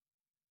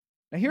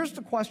 Now here's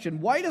the question,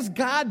 why does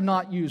God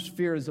not use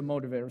fear as a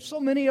motivator? So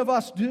many of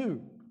us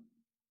do.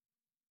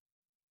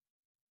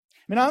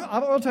 I mean,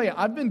 I'll tell you,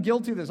 I've been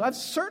guilty of this. I've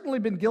certainly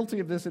been guilty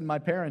of this in my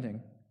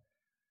parenting.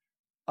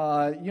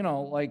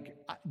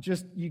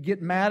 You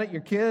get mad at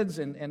your kids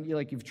and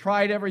you've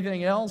tried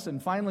everything else,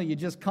 and finally you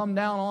just come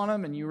down on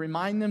them and you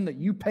remind them that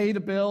you pay the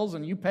bills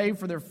and you pay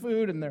for their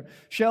food and their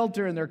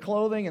shelter and their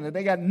clothing and that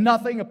they got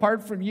nothing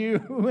apart from you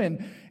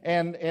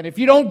and if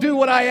you don't do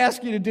what I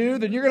ask you to do,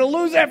 then you're going to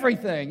lose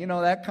everything.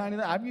 That kind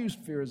of thing. I've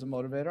used fear as a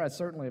motivator. I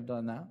certainly have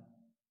done that.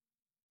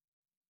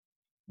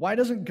 Why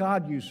doesn't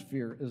God use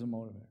fear as a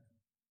motivator?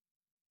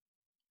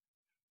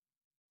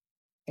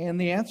 And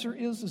the answer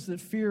is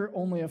that fear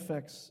only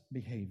affects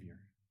behavior.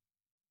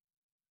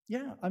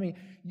 Yeah, I mean,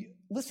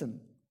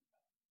 listen,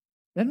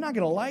 I'm not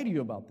going to lie to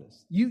you about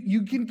this.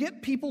 You can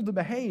get people to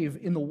behave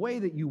in the way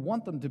that you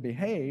want them to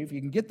behave.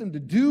 You can get them to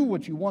do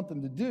what you want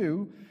them to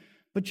do,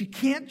 but you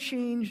can't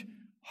change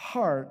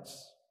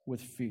hearts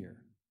with fear,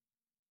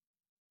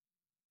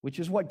 which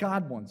is what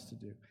God wants to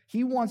do.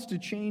 He wants to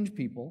change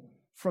people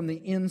from the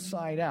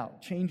inside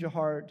out. Change a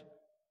heart,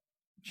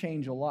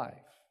 change a life.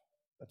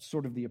 That's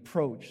sort of the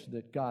approach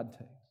that God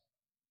takes.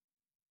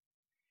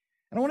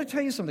 And I want to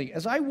tell you something.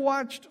 As I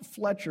watched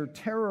Fletcher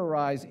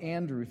terrorize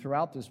Andrew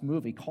throughout this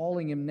movie,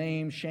 calling him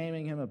names,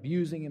 shaming him,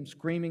 abusing him,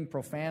 screaming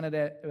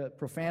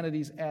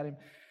profanities at him,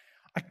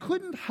 I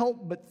couldn't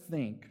help but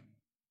think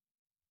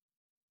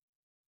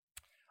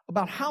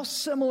about how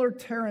similar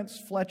Terrence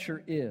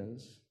Fletcher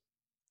is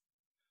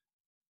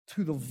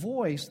to the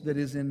voice that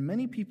is in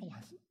many people's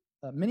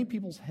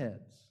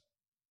heads,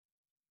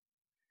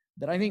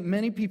 that I think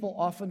many people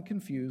often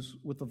confuse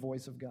with the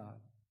voice of God.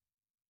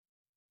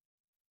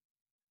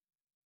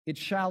 It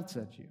shouts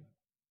at you.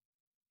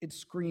 It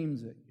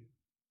screams at you.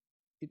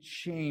 It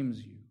shames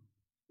you.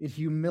 It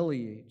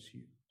humiliates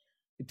you.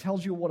 It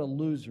tells you what a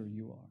loser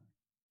you are,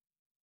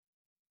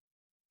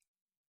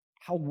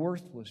 how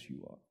worthless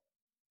you are.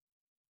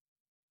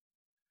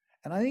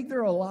 And I think there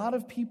are a lot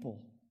of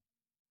people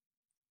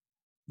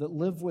that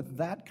live with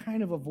that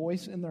kind of a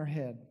voice in their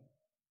head.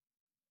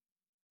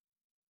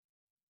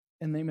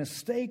 And they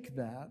mistake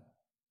that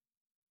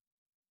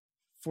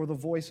for the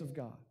voice of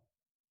God.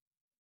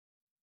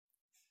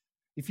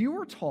 If you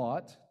were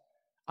taught,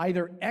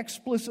 either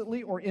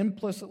explicitly or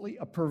implicitly,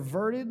 a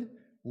perverted,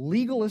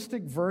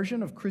 legalistic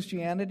version of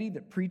Christianity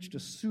that preached a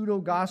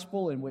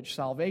pseudo-gospel in which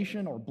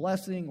salvation or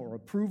blessing or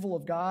approval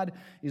of God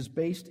is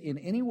based in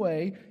any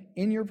way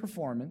in your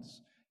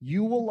performance,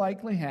 you will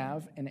likely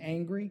have an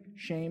angry,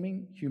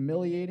 shaming,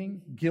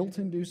 humiliating,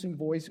 guilt-inducing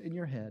voice in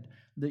your head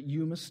that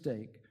you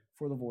mistake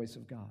for the voice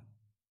of God.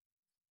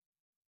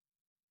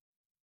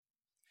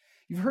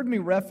 You've heard me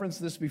reference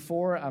this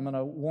before. I'm going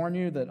to warn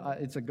you that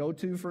it's a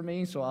go-to for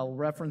me, so I'll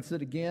reference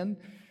it again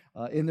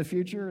in the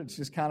future. It's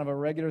just kind of a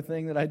regular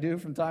thing that I do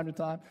from time to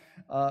time.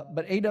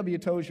 But A.W.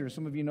 Tozer,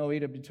 some of you know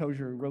A.W.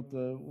 Tozer, wrote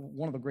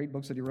one of the great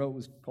books that he wrote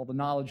was called The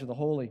Knowledge of the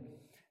Holy.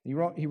 He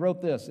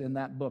wrote this in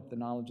that book, The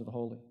Knowledge of the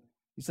Holy.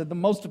 He said, the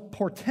most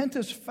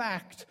portentous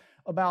fact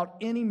about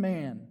any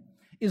man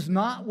is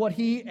not what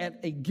he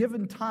at a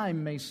given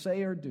time may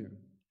say or do,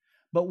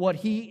 but what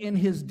he in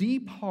his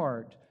deep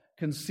heart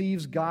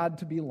conceives God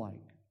to be like.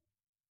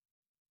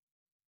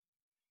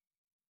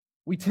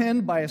 We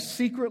tend, by a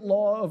secret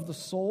law of the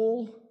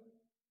soul,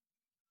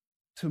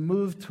 to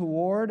move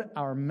toward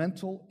our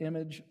mental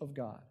image of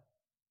God.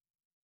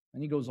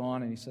 And he goes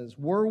on and he says,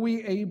 were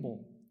we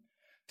able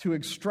to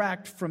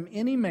extract from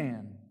any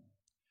man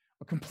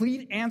a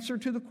complete answer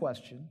to the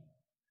question,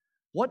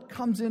 what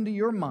comes into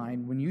your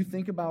mind when you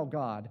think about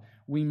God,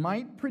 we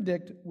might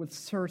predict with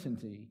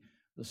certainty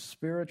the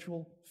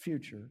spiritual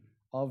future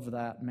of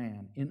that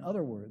man. In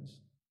other words,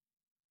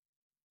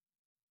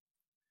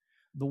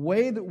 the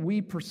way that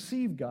we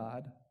perceive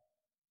God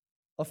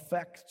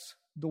affects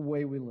the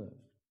way we live.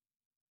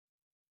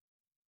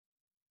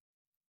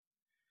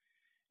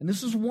 And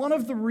this is one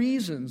of the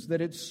reasons that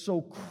it's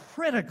so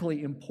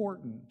critically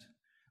important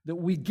that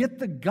we get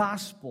the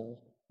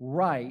gospel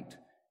right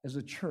as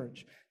a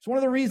church. It's one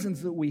of the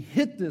reasons that we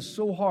hit this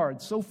so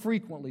hard, so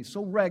frequently,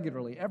 so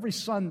regularly, every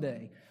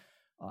Sunday.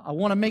 I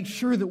want to make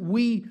sure that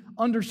we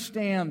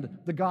understand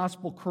the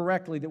gospel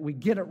correctly, that we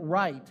get it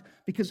right,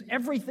 because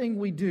everything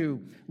we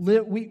do,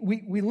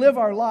 we live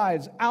our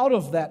lives out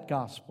of that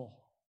gospel.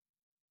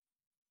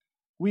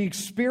 We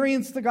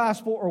experience the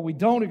gospel or we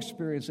don't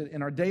experience it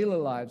in our daily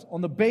lives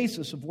on the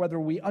basis of whether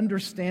we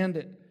understand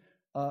it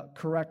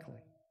correctly.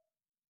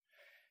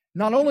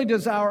 Not only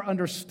does our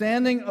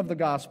understanding of the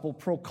gospel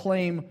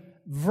proclaim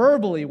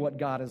verbally what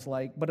God is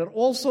like, but it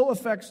also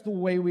affects the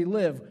way we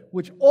live,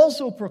 which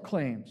also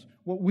proclaims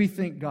what we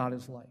think God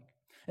is like.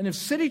 And if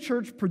City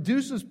Church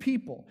produces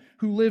people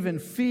who live in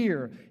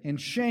fear and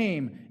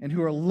shame and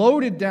who are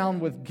loaded down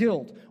with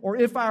guilt, or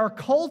if our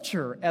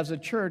culture as a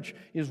church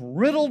is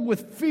riddled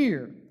with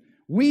fear,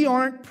 we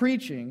aren't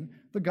preaching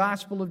the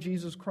gospel of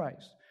Jesus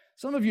Christ.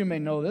 Some of you may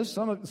know this.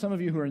 Some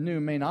of you who are new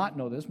may not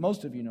know this.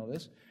 Most of you know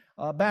this.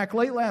 Back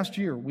late last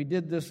year, we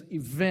did this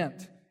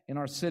event in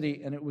our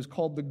city, and it was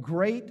called the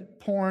Great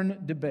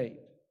Porn Debate.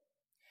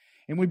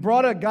 And we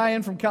brought a guy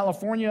in from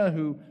California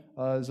who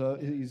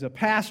he's a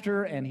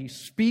pastor, and he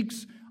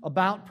speaks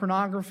about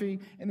pornography.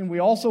 And then we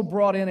also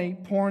brought in a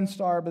porn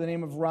star by the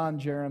name of Ron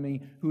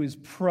Jeremy, who is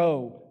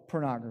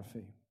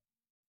pro-pornography.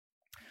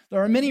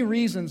 There are many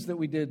reasons that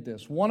we did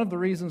this. One of the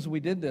reasons we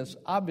did this,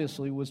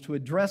 obviously, was to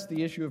address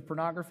the issue of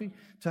pornography,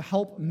 to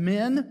help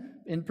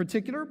men in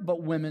particular,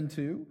 but women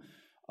too,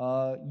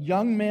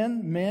 young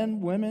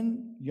men,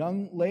 women,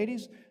 young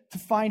ladies, to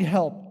find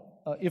help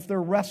if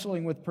they're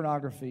wrestling with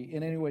pornography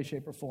in any way,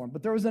 shape, or form.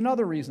 But there was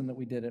another reason that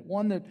we did it,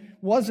 one that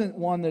wasn't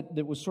one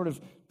that was sort of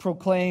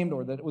proclaimed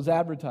or that it was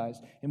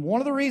advertised. And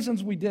one of the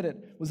reasons we did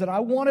it was that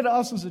I wanted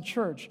us as a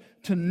church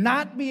to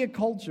not be a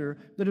culture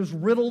that is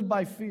riddled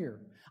by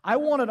fear. I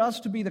wanted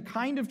us to be the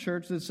kind of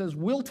church that says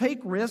we'll take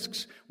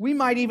risks, we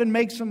might even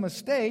make some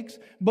mistakes,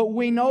 but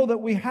we know that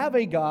we have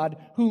a God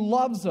who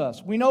loves us.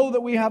 We know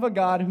that we have a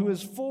God who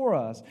is for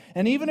us.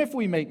 And even if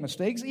we make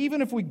mistakes,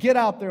 even if we get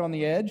out there on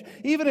the edge,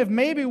 even if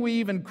maybe we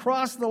even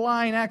cross the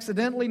line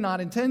accidentally,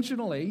 not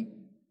intentionally,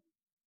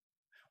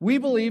 we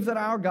believe that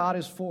our God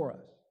is for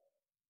us.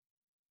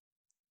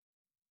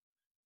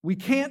 We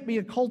can't be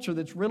a culture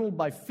that's riddled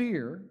by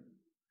fear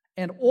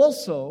and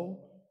also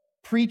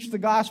preach the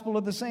gospel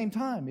at the same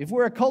time. If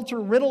we're a culture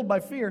riddled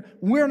by fear,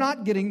 we're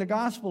not getting the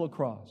gospel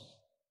across.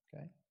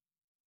 Okay?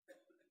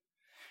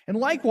 And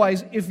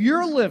likewise, if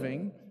you're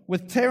living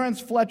with Terrence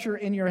Fletcher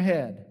in your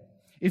head,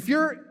 if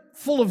you're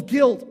full of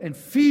guilt and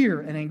fear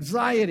and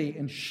anxiety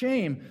and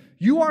shame,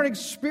 you aren't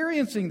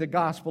experiencing the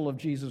gospel of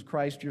Jesus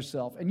Christ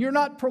yourself, and you're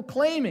not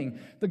proclaiming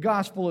the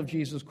gospel of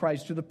Jesus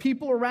Christ to the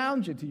people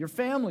around you, to your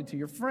family, to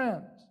your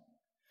friends.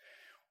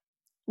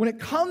 When it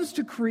comes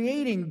to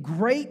creating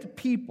great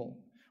people,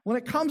 when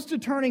it comes to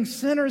turning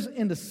sinners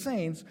into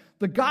saints,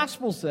 the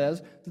gospel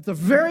says that the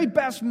very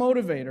best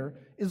motivator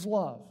is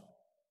love.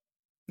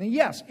 Now,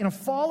 yes, in a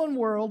fallen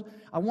world,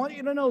 I want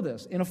you to know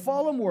this. In a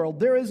fallen world,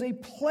 there is a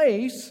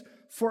place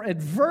for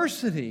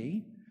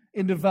adversity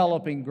in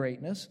developing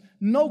greatness.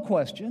 No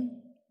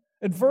question.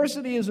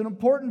 Adversity is an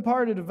important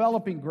part of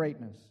developing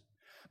greatness.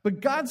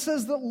 But God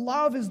says that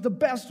love is the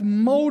best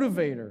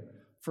motivator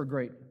for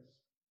greatness.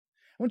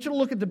 I want you to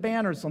look at the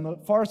banners on the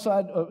far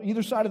side,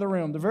 either side of the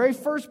room. The very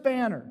first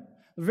banner,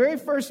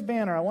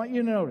 I want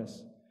you to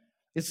notice,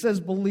 it says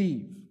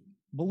believe.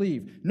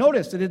 Believe.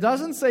 Notice that it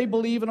doesn't say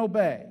believe and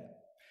obey.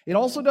 It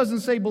also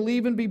doesn't say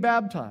believe and be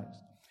baptized.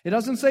 It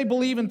doesn't say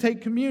believe and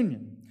take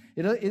communion.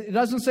 It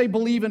doesn't say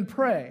believe and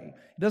pray.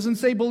 It doesn't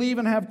say believe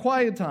and have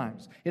quiet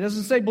times. It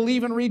doesn't say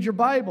believe and read your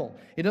Bible.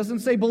 It doesn't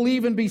say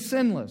believe and be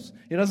sinless.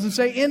 It doesn't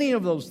say any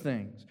of those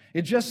things.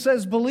 It just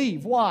says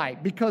believe. Why?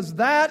 Because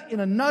that, in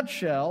a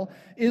nutshell,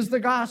 is the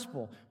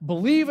gospel.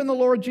 Believe in the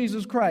Lord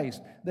Jesus Christ,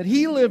 that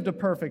He lived a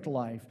perfect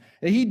life,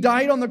 that He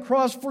died on the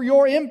cross for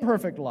your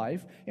imperfect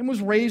life, and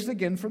was raised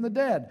again from the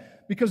dead.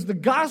 Because the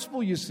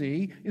gospel, you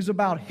see, is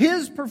about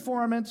His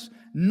performance,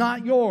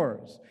 not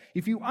yours.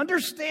 If you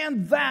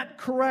understand that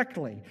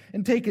correctly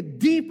and take it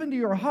deep into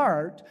your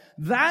heart,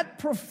 that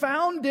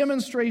profound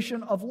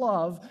demonstration of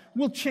love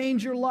will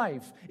change your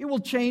life. It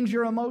will change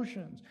your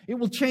emotions. It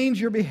will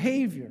change your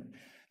behavior.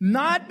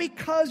 Not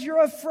because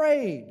you're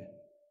afraid.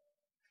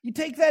 You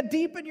take that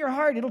deep in your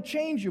heart, it'll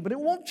change you, but it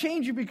won't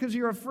change you because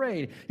you're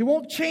afraid. It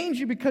won't change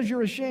you because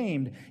you're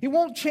ashamed. It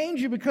won't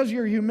change you because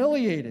you're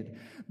humiliated.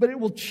 But it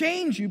will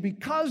change you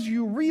because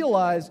you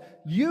realize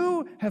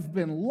you have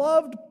been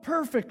loved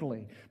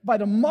perfectly by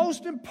the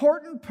most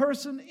important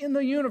person in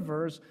the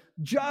universe,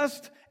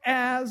 just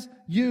as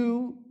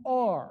you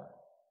are.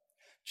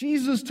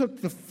 Jesus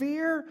took the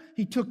fear,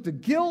 He took the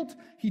guilt,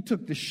 He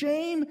took the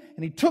shame,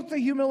 and He took the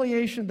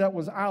humiliation that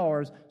was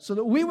ours so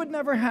that we would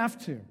never have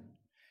to.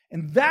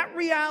 And that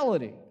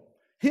reality,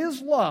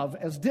 His love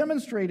as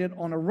demonstrated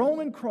on a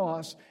Roman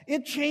cross,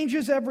 it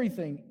changes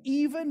everything,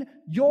 even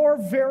your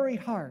very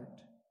heart.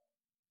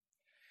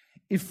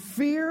 If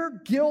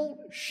fear, guilt,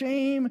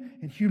 shame,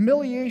 and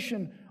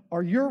humiliation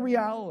are your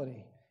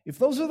reality, if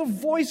those are the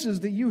voices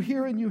that you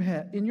hear in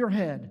your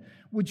head,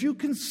 would you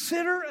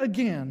consider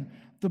again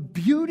the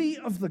beauty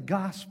of the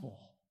gospel?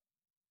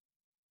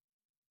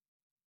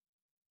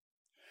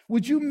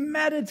 Would you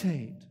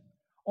meditate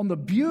on the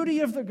beauty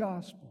of the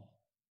gospel?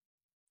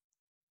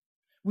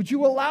 Would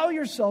you allow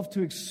yourself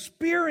to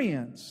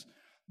experience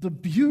the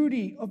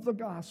beauty of the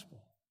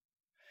gospel,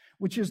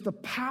 which is the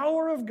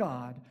power of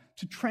God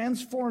to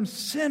transform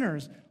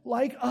sinners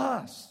like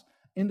us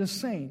into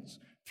saints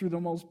through the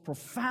most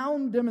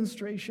profound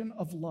demonstration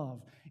of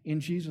love in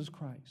Jesus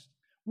Christ,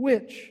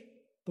 which,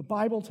 the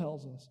Bible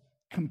tells us,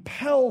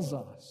 compels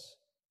us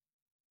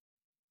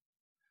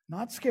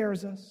not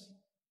scares us,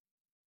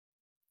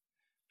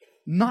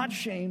 not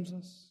shames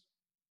us,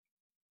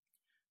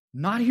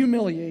 not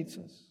humiliates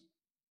us,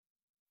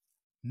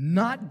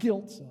 not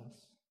guilts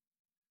us,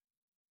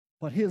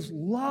 but His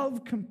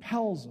love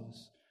compels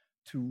us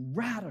to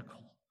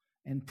radical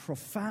and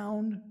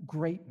profound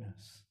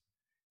greatness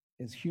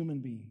as human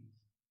beings.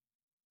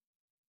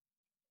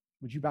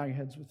 Would you bow your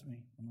heads with me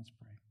and let's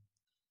pray?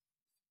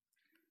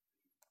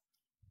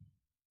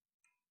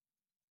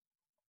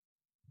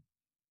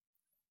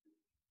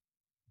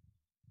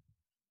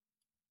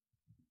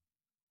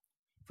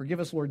 Forgive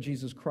us, Lord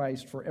Jesus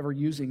Christ, for ever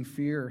using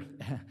fear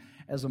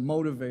as a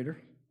motivator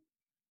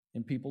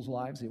in people's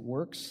lives. It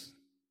works.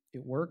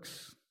 It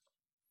works.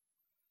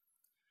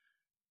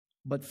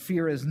 But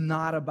fear is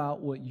not about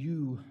what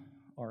you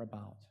are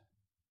about.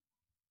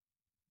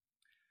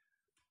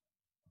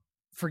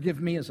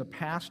 Forgive me as a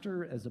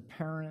pastor, as a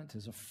parent,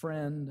 as a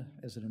friend,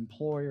 as an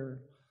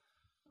employer,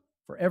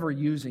 for ever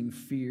using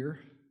fear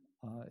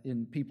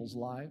in people's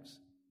lives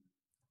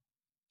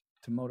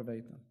to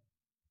motivate them.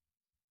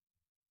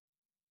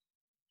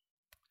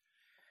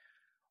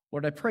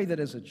 Lord, I pray that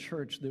as a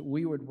church that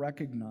we would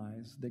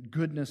recognize that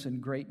goodness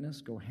and greatness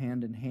go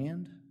hand in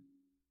hand,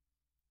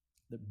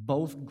 that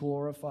both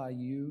glorify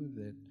you,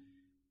 that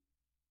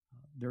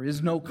there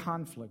is no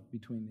conflict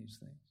between these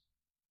things.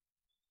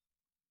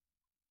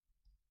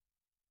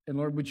 And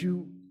Lord, would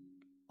you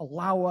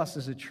allow us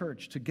as a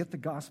church to get the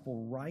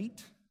gospel right,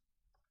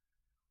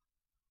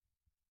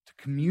 to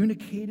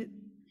communicate it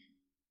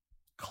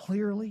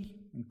clearly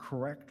and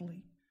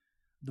correctly,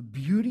 the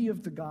beauty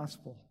of the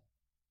gospel,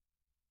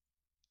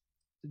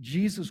 that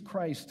Jesus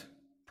Christ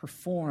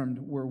performed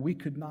where we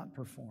could not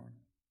perform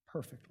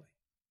perfectly.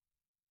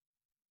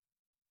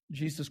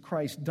 Jesus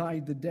Christ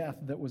died the death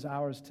that was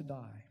ours to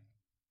die.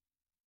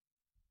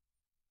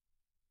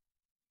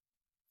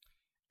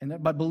 And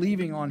that by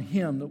believing on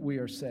Him that we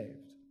are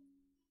saved.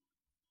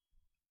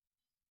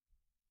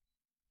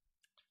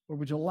 Or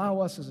would you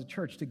allow us as a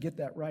church to get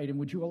that right? And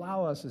would you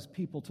allow us as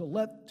people to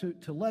let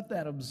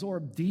that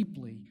absorb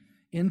deeply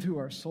into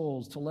our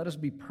souls, to let us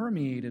be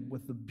permeated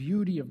with the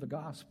beauty of the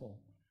gospel?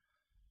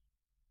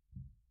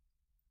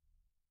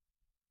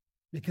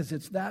 Because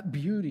it's that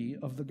beauty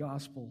of the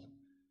gospel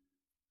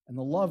and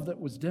the love that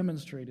was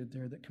demonstrated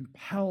there that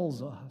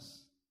compels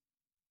us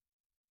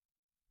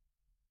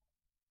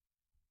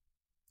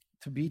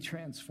to be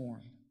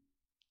transformed.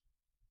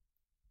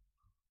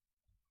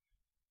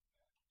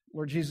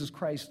 Lord Jesus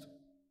Christ,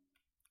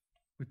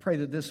 we pray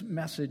that this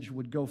message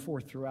would go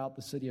forth throughout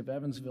the city of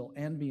Evansville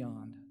and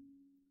beyond.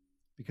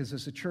 Because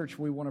as a church,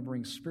 we want to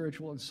bring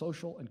spiritual and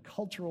social and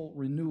cultural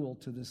renewal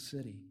to this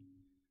city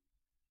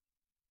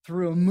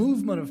through a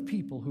movement of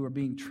people who are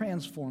being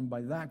transformed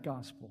by that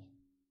gospel,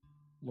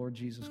 Lord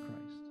Jesus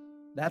Christ.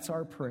 That's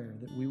our prayer,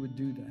 that we would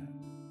do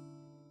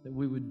that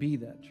we would be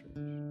that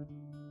church.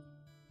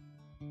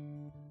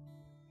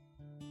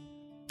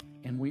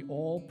 And we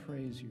all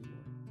praise you,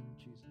 Lord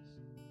Jesus.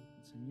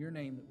 It's in your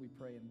name that we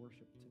pray and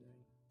worship.